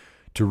opportunity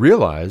to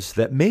realize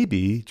that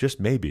maybe, just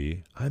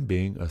maybe, I'm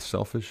being a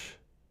selfish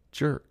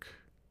jerk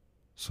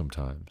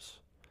sometimes.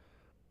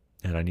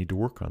 And I need to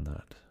work on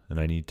that. And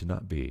I need to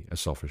not be a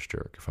selfish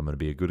jerk. If I'm going to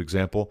be a good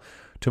example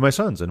to my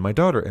sons and my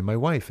daughter and my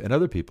wife and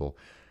other people,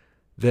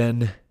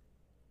 then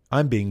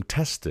I'm being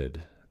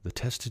tested. The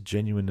tested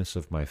genuineness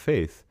of my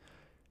faith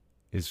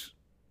is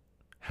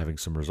having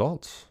some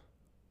results.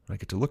 I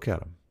get to look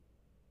at them.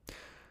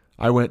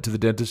 I went to the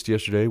dentist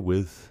yesterday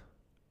with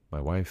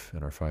my wife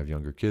and our 5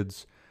 younger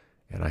kids,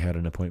 and I had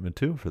an appointment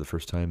too for the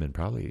first time in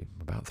probably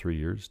about 3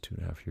 years,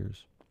 2.5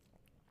 years.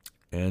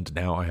 And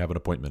now I have an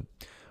appointment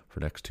for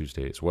next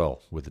Tuesday as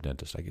well with the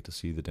dentist. I get to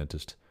see the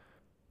dentist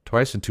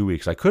twice in 2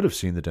 weeks. I could have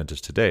seen the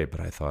dentist today, but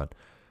I thought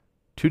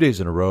 2 days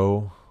in a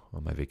row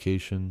on my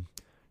vacation,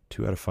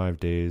 2 out of 5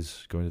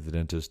 days going to the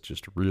dentist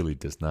just really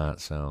does not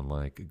sound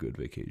like a good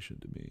vacation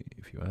to me.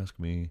 If you ask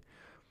me,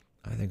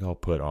 I think I'll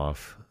put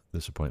off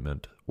this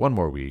appointment 1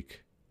 more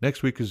week.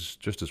 Next week is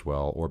just as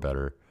well or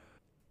better,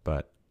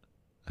 but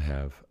I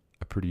have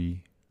a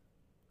pretty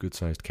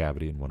good-sized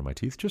cavity in one of my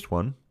teeth, just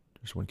one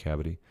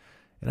cavity.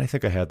 And I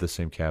think I had the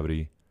same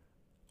cavity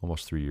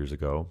almost 3 years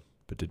ago,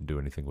 but didn't do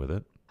anything with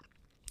it.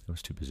 I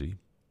was too busy.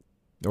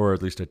 Or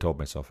at least I told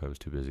myself I was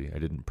too busy. I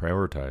didn't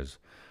prioritize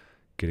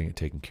getting it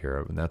taken care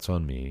of, and that's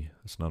on me.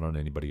 It's not on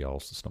anybody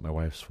else. It's not my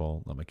wife's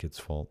fault, not my kid's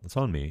fault. It's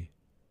on me.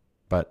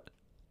 But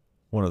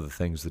one of the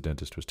things the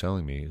dentist was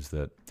telling me is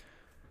that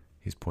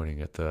he's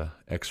pointing at the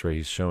x-ray.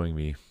 He's showing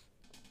me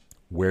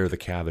where the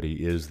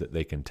cavity is that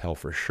they can tell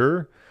for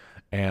sure,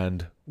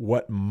 and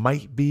what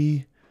might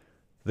be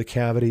the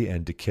cavity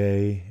and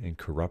decay and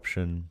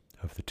corruption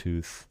of the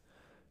tooth,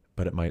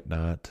 but it might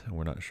not, and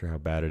we're not sure how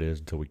bad it is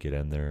until we get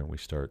in there and we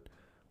start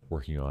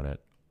working on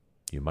it.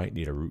 You might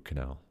need a root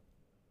canal.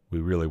 We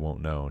really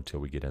won't know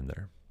until we get in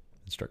there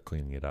and start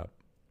cleaning it up.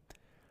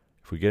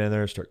 If we get in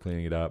there and start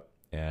cleaning it up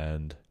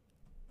and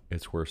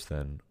it's worse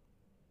than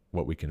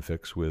what we can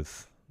fix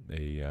with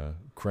a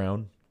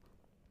crown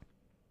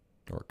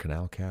or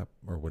canal cap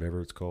or whatever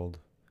it's called,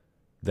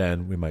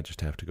 then we might just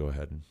have to go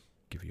ahead and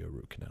give you a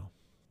root canal.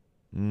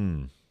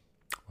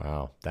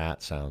 Wow,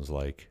 that sounds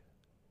like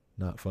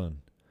not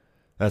fun.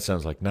 That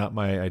sounds like not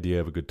my idea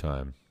of a good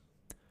time.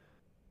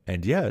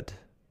 And yet,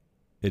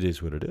 it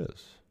is what it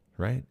is,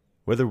 right?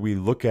 Whether we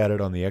look at it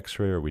on the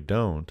x-ray or we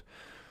don't,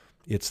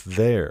 it's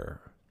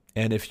there.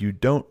 And if you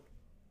don't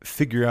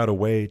figure out a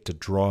way to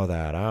draw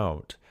that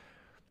out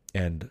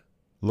and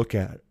look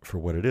at it for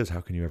what it is,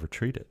 how can you ever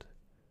treat it,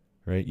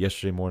 right?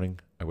 Yesterday morning,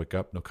 I wake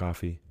up, no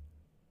coffee.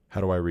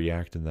 How do I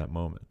react in that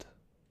moment?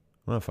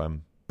 Well, if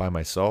I'm by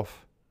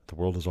myself, the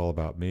world is all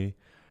about me,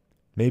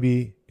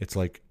 maybe it's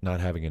like not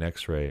having an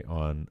x-ray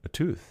on a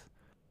tooth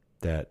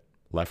that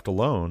left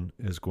alone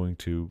is going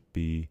to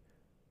be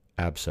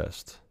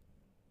abscessed.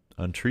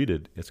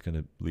 Untreated, it's going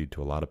to lead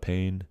to a lot of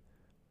pain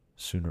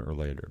sooner or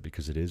later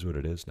because it is what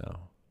it is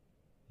now.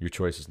 Your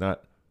choice is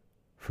not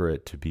for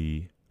it to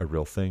be a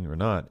real thing or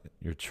not.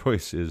 Your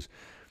choice is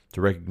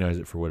to recognize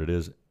it for what it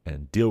is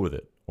and deal with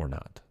it or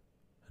not.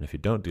 And if you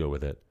don't deal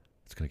with it,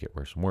 it's going to get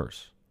worse and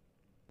worse.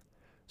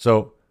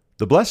 So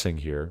the blessing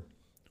here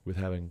with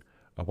having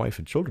a wife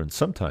and children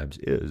sometimes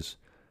is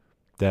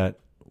that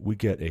we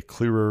get a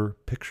clearer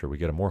picture. We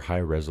get a more high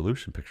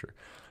resolution picture.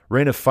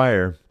 Reign of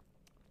Fire,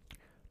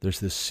 there's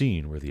this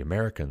scene where the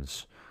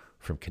Americans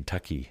from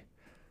Kentucky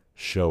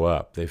show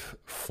up. They've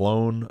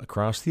flown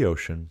across the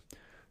ocean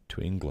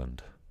to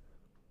England,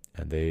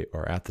 and they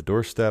are at the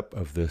doorstep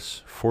of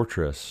this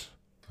fortress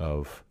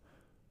of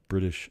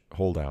British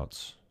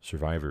holdouts,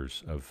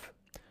 survivors of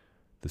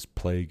this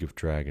plague of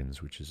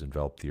dragons which has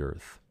enveloped the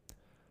earth.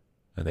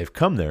 And they've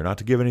come there, not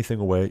to give anything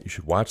away. You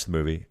should watch the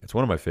movie. It's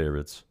one of my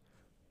favorites.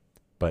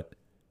 But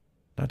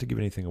not to give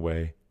anything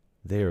away,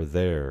 they are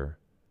there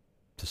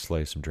to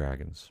slay some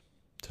dragons,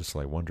 to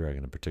slay one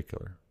dragon in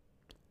particular.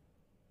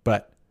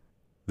 But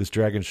this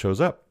dragon shows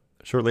up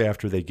shortly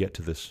after they get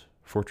to this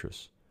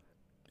fortress.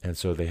 And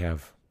so they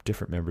have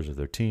different members of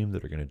their team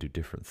that are going to do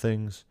different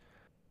things.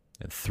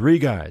 And 3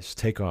 guys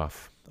take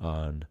off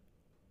on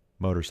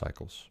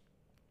motorcycles.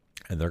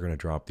 And they're going to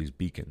drop these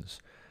beacons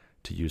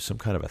to use some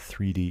kind of a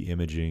 3D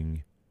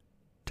imaging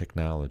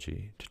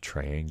technology to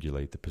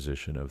triangulate the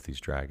position of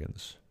these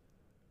dragons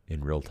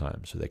in real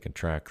time so they can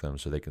track them,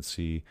 so they can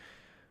see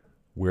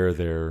where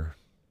their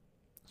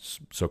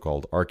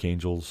so-called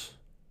archangels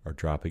are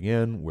dropping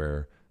in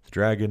where the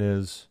dragon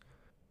is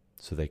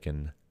so they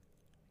can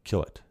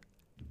kill it.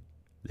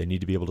 They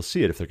need to be able to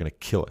see it if they're going to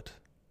kill it.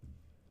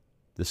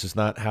 This is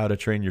not How to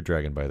Train Your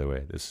Dragon, by the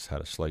way. This is How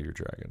to Slay Your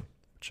Dragon,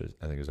 which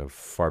I think is a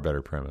far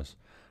better premise.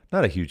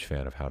 Not a huge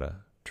fan of How to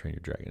Train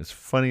Your Dragon. It's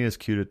funny, it's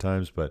cute at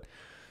times, but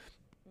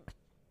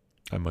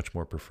I much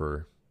more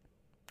prefer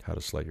How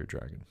to Slay Your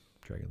Dragon.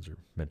 Dragons are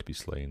meant to be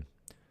slain.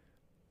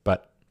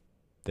 But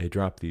they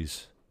drop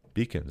these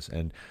beacons,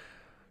 and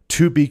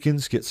 2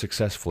 beacons get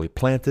successfully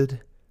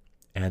planted,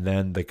 and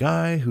then the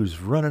guy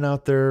who's riding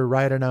out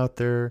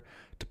there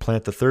to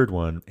plant the 3rd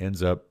one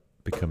ends up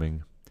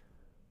becoming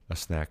a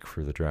snack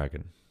for the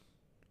dragon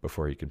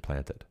before he can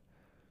plant it.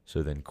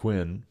 So then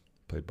Quinn,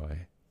 played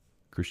by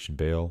Christian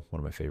Bale, one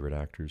of my favorite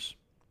actors,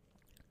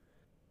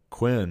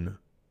 Quinn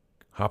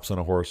hops on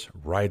a horse,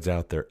 rides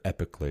out there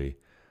epically,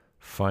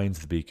 finds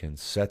the beacon,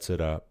 sets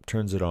it up,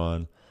 turns it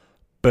on.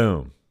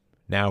 Boom.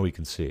 Now we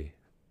can see.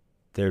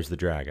 There's the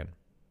dragon.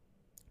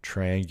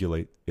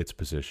 Triangulate its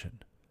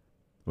position.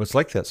 Well, it's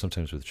like that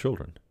sometimes with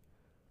children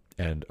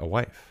and a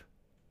wife,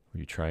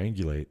 where you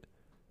triangulate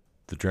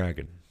the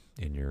dragon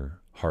in your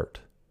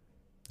heart.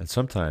 And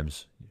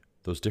sometimes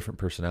those different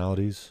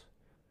personalities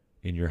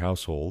in your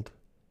household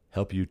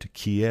help you to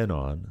key in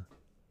on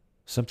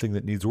something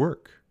that needs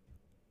work.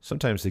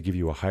 Sometimes they give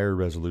you a higher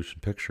resolution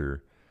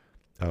picture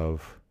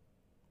of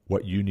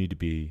what you need to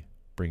be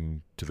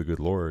bringing to the good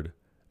Lord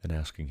and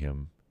asking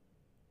Him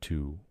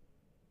to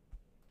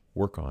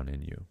work on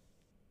in you.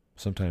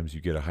 Sometimes you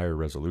get a higher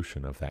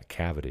resolution of that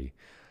cavity,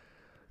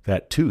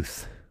 that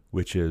tooth,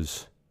 which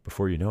is,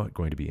 before you know it,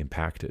 going to be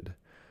impacted.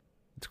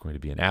 It's going to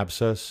be an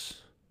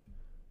abscess,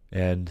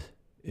 and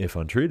if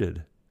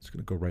untreated, it's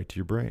going to go right to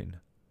your brain.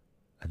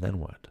 And then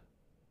what?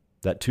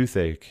 That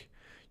toothache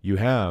you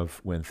have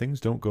when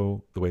things don't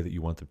go the way that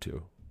you want them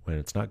to, when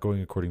it's not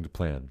going according to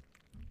plan,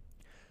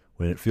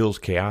 when it feels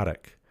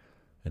chaotic.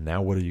 And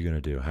now what are you going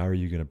to do? How are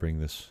you going to bring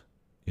this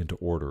into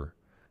order,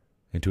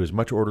 into as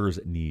much order as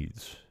it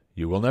needs?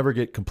 You will never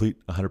get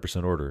complete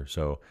 100% order,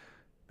 so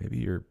maybe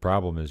your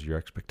problem is your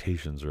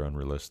expectations are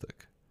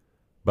unrealistic.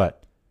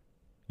 But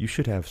you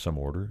should have some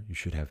order. You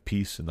should have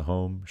peace in the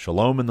home,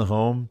 shalom in the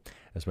home,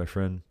 as my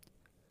friend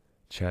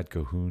Chad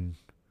Cohoon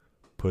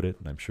put it,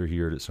 and I'm sure he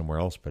heard it somewhere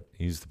else, but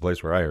he's the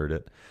place where I heard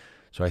it.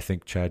 So I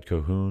think Chad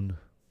Cohoon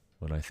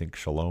when I think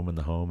shalom in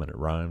the home, and it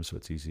rhymes, so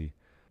it's easy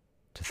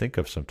to think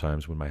of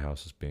sometimes when my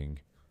house is being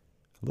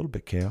a little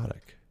bit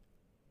chaotic.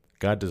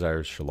 God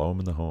desires shalom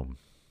in the home,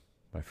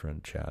 my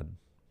friend Chad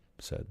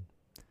said.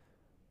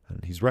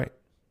 And he's right.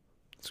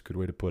 It's a good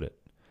way to put it.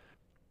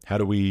 How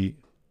do we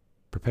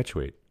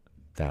perpetuate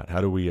that?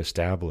 How do we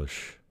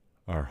establish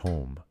our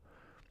home?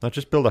 Not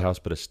just build a house,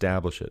 but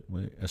establish it.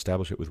 We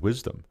establish it with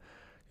wisdom.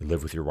 You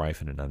live with your wife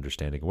in an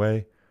understanding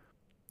way.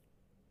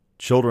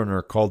 Children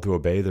are called to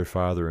obey their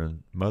father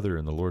and mother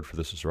in the Lord, for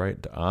this is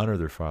right, to honor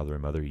their father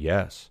and mother,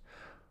 yes.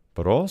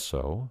 But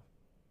also,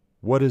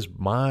 what is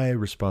my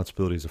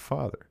responsibility as a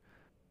father?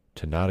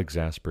 To not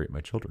exasperate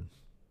my children.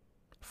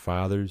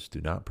 Fathers,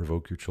 do not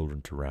provoke your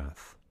children to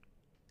wrath.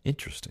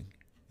 Interesting.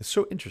 It's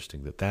so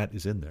interesting that that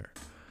is in there.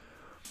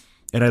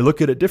 And I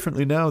look at it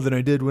differently now than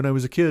I did when I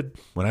was a kid.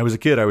 When I was a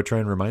kid, I would try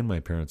and remind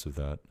my parents of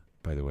that,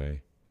 by the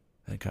way.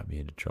 That got me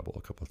into trouble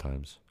a couple of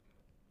times.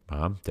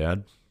 Mom,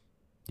 Dad,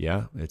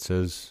 yeah, it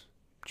says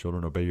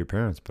children obey your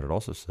parents, but it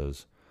also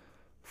says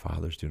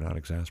fathers, do not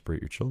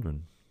exasperate your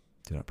children.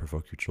 Do not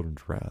provoke your children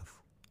to wrath.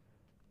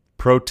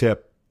 Pro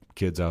tip,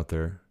 kids out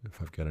there,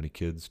 if I've got any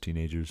kids,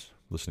 teenagers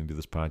listening to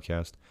this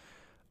podcast,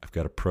 I've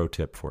got a pro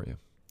tip for you.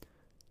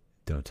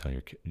 Don't tell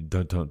your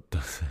don't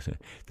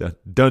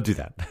do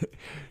that.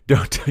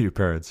 Don't tell your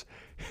parents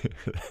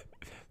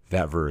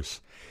that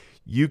verse.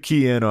 You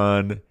key in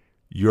on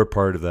your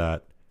part of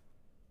that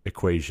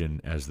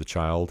equation as the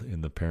child in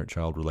the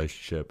parent-child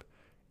relationship,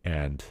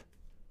 and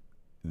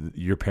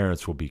your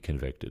parents will be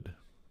convicted.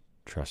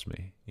 Trust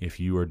me. If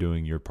you are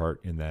doing your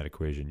part in that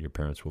equation, your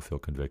parents will feel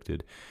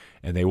convicted,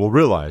 and they will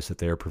realize that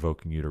they are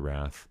provoking you to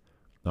wrath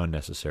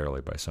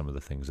unnecessarily by some of the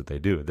things that they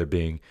do. They're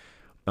being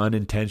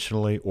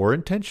unintentionally or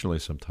intentionally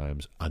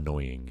sometimes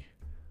annoying.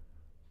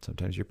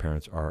 Sometimes your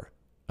parents are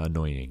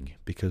annoying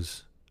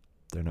because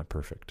they're not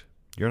perfect.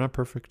 You're not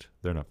perfect.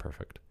 They're not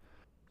perfect.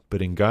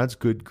 But in God's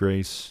good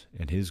grace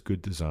and His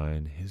good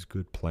design, His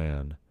good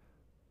plan,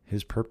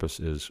 His purpose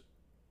is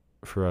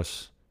for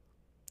us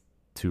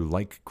to,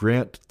 like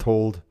Grant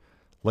told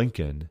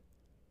Lincoln,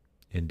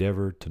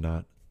 endeavor to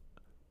not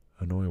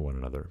annoy one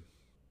another.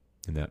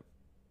 In that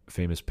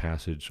famous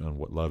passage on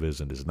what love is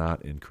and is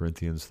not in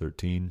Corinthians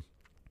 13,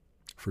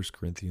 1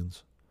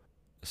 Corinthians,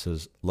 it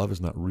says, love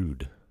is not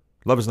rude.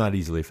 Love is not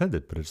easily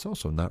offended, but it's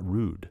also not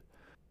rude.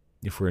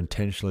 If we're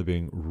intentionally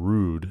being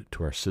rude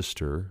to our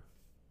sister,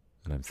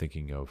 and I'm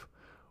thinking of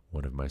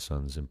one of my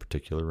sons in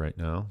particular right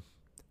now,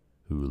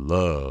 who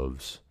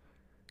loves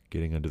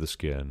getting under the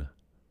skin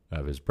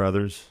of his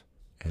brothers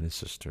and his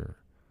sister.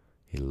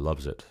 He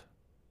loves it.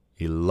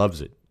 He loves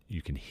it.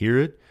 You can hear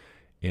it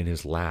in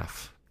his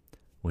laugh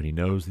when he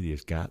knows that he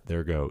has got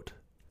their goat.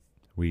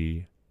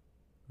 We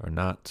are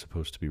not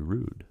supposed to be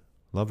rude.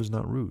 Love is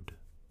not rude.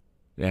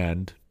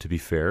 And to be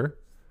fair,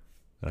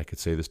 and I could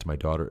say this to my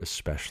daughter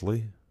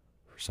especially,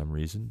 for some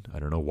reason, I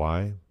don't know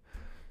why.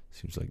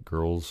 Seems like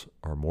girls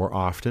are more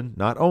often,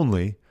 not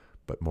only,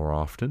 but more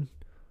often,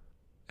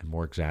 and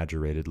more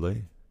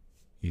exaggeratedly,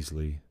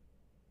 easily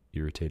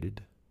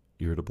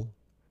irritable.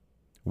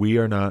 We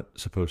are not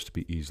supposed to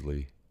be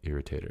easily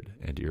irritated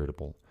and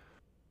irritable.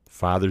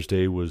 Father's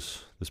Day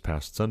was this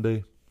past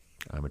Sunday.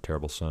 I'm a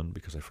terrible son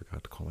because I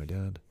forgot to call my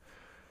dad.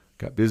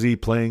 Got busy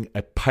playing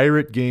a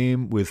pirate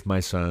game with my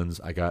sons.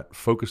 I got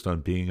focused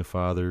on being a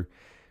father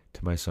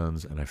to my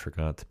sons, and I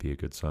forgot to be a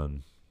good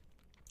son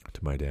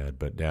to my dad.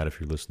 But Dad, if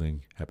you're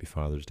listening, happy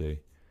Father's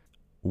Day.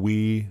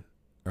 We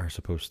are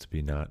supposed to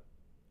be not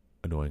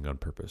annoying on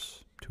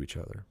purpose to each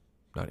other,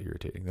 not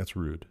irritating. That's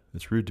rude.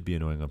 It's rude to be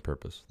annoying on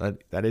purpose.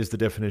 That is the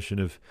definition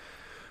of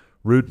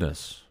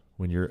rudeness,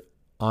 when you're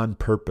on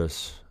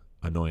purpose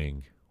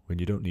annoying when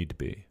you don't need to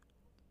be.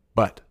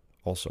 But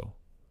also,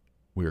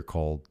 we are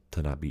called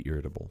to not be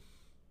irritable,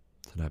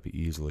 to not be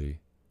easily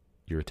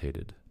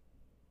irritated,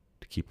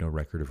 to keep no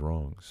record of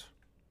wrongs.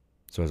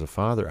 So as a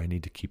father, I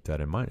need to keep that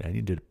in mind. I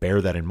need to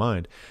bear that in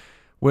mind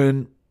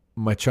when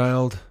my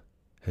child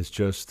has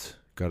just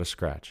got a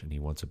scratch and he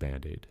wants a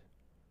Band-Aid,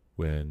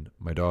 when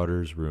my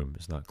daughter's room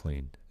is not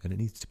clean, and it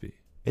needs to be.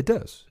 It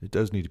does. It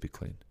does need to be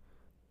clean.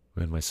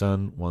 When my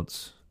son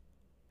wants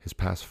his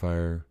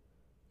pacifier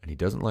and he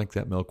doesn't like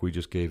that milk we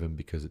just gave him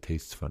because it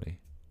tastes funny.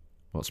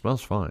 Well, it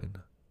smells fine,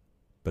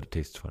 but it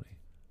tastes funny,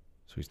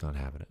 so he's not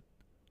having it.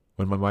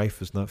 When my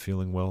wife is not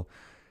feeling well,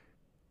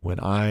 when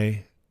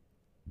I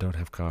don't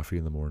have coffee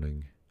in the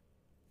morning,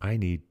 I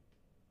need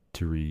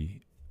to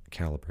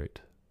recalibrate.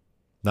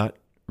 Not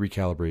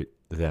recalibrate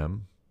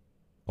them,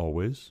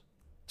 always.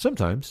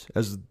 Sometimes,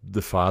 as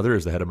the father,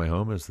 as the head of my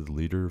home, as the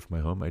leader of my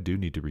home, I do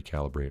need to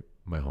recalibrate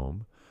my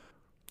home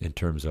in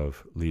terms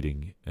of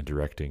leading and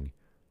directing,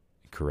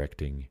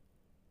 correcting,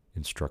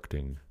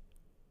 instructing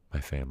my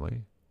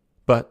family.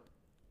 But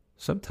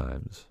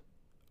sometimes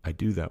I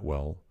do that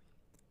well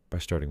by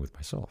starting with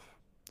myself.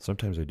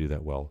 Sometimes I do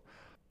that well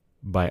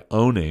by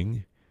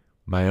owning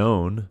my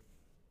own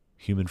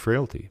human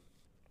frailty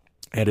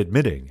and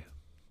admitting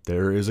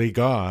there is a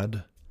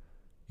God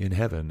in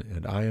heaven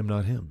and I am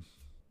not him.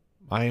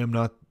 I am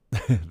not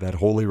that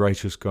holy,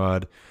 righteous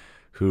God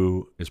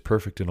who is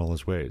perfect in all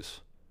his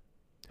ways,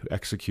 who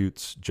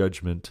executes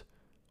judgment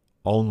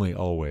only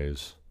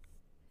always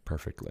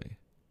perfectly.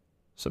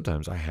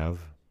 Sometimes I have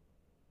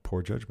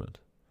poor judgment.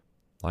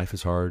 Life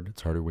is hard.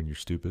 It's harder when you're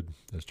stupid,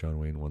 as John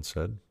Wayne once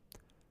said.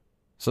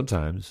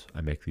 Sometimes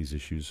I make these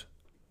issues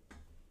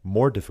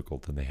more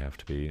difficult than they have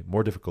to be,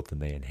 more difficult than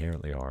they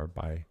inherently are,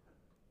 by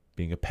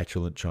being a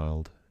petulant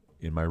child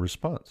in my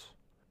response.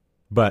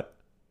 But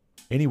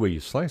any way you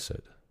slice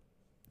it,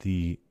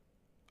 the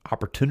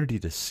opportunity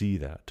to see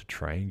that, to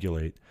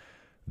triangulate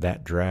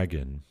that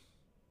dragon,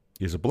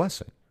 is a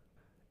blessing.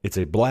 It's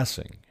a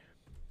blessing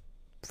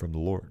from the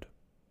Lord.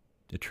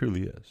 It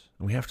truly is.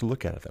 And we have to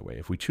look at it that way.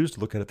 If we choose to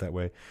look at it that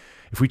way,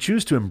 if we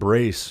choose to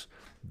embrace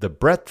the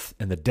breadth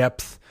and the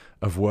depth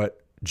of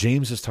what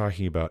James is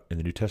talking about in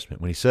the New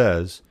Testament, when he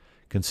says,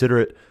 consider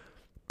it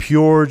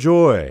pure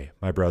joy,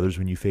 my brothers,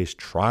 when you face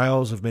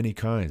trials of many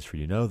kinds, for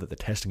you know that the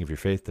testing of your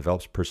faith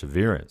develops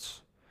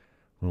perseverance.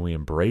 When we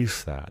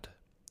embrace that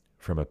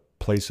from a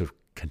place of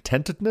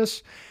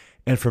contentedness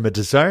and from a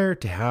desire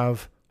to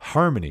have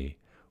harmony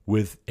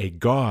with a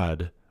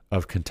God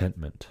of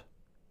contentment,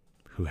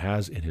 who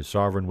has in his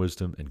sovereign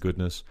wisdom and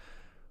goodness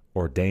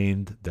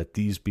ordained that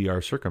these be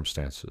our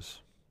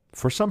circumstances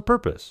for some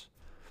purpose,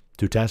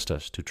 to test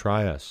us, to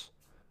try us,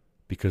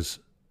 because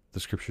the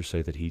scriptures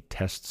say that he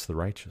tests the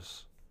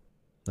righteous,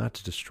 not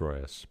to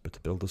destroy us, but to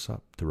build us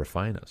up, to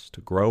refine us,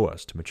 to grow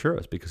us, to mature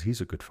us, because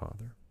he's a good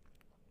father.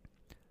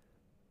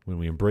 When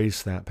we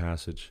embrace that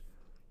passage,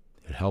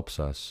 it helps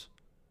us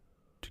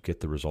to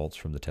get the results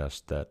from the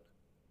test that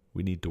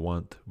we need to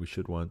want, we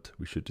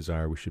should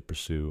desire, we should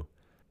pursue,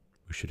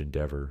 we should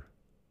endeavor,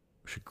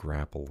 we should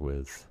grapple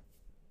with,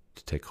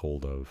 to take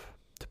hold of,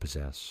 to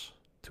possess,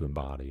 to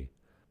embody,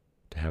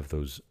 to have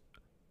those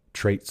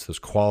traits, those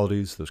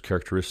qualities, those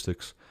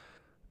characteristics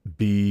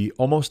be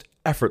almost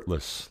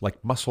effortless,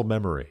 like muscle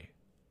memory,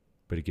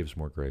 but he gives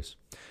more grace.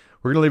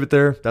 We're going to leave it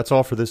there. That's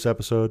all for this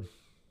episode.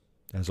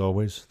 As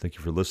always, thank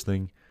you for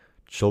listening.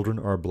 Children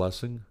are a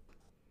blessing.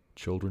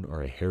 Children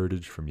are a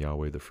heritage from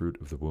Yahweh, the fruit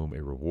of the womb,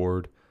 a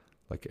reward.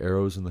 Like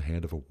arrows in the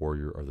hand of a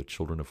warrior are the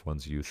children of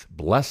one's youth.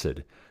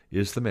 Blessed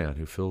is the man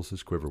who fills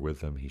his quiver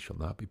with them. He shall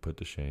not be put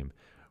to shame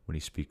when he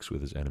speaks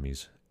with his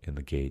enemies in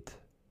the gate.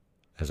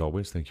 As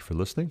always, thank you for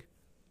listening.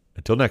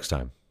 Until next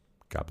time,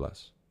 God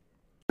bless.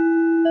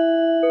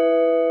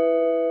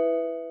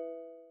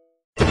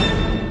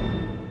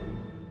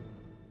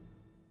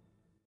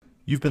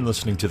 You've been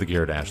listening to The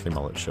Garrett Ashley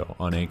Mullet Show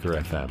on Anchor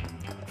FM.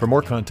 For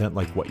more content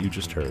like what you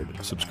just heard,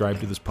 subscribe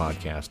to this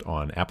podcast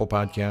on Apple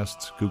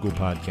Podcasts, Google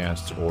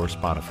Podcasts, or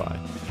Spotify.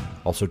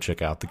 Also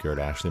check out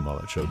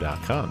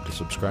thegarrettashleymulletshow.com to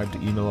subscribe to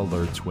email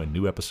alerts when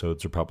new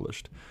episodes are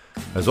published.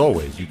 As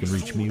always, you can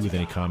reach me with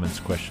any comments,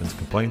 questions,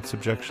 complaints,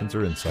 objections,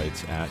 or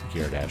insights at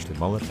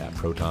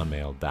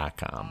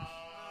garrettashleyMullet@protonmail.com.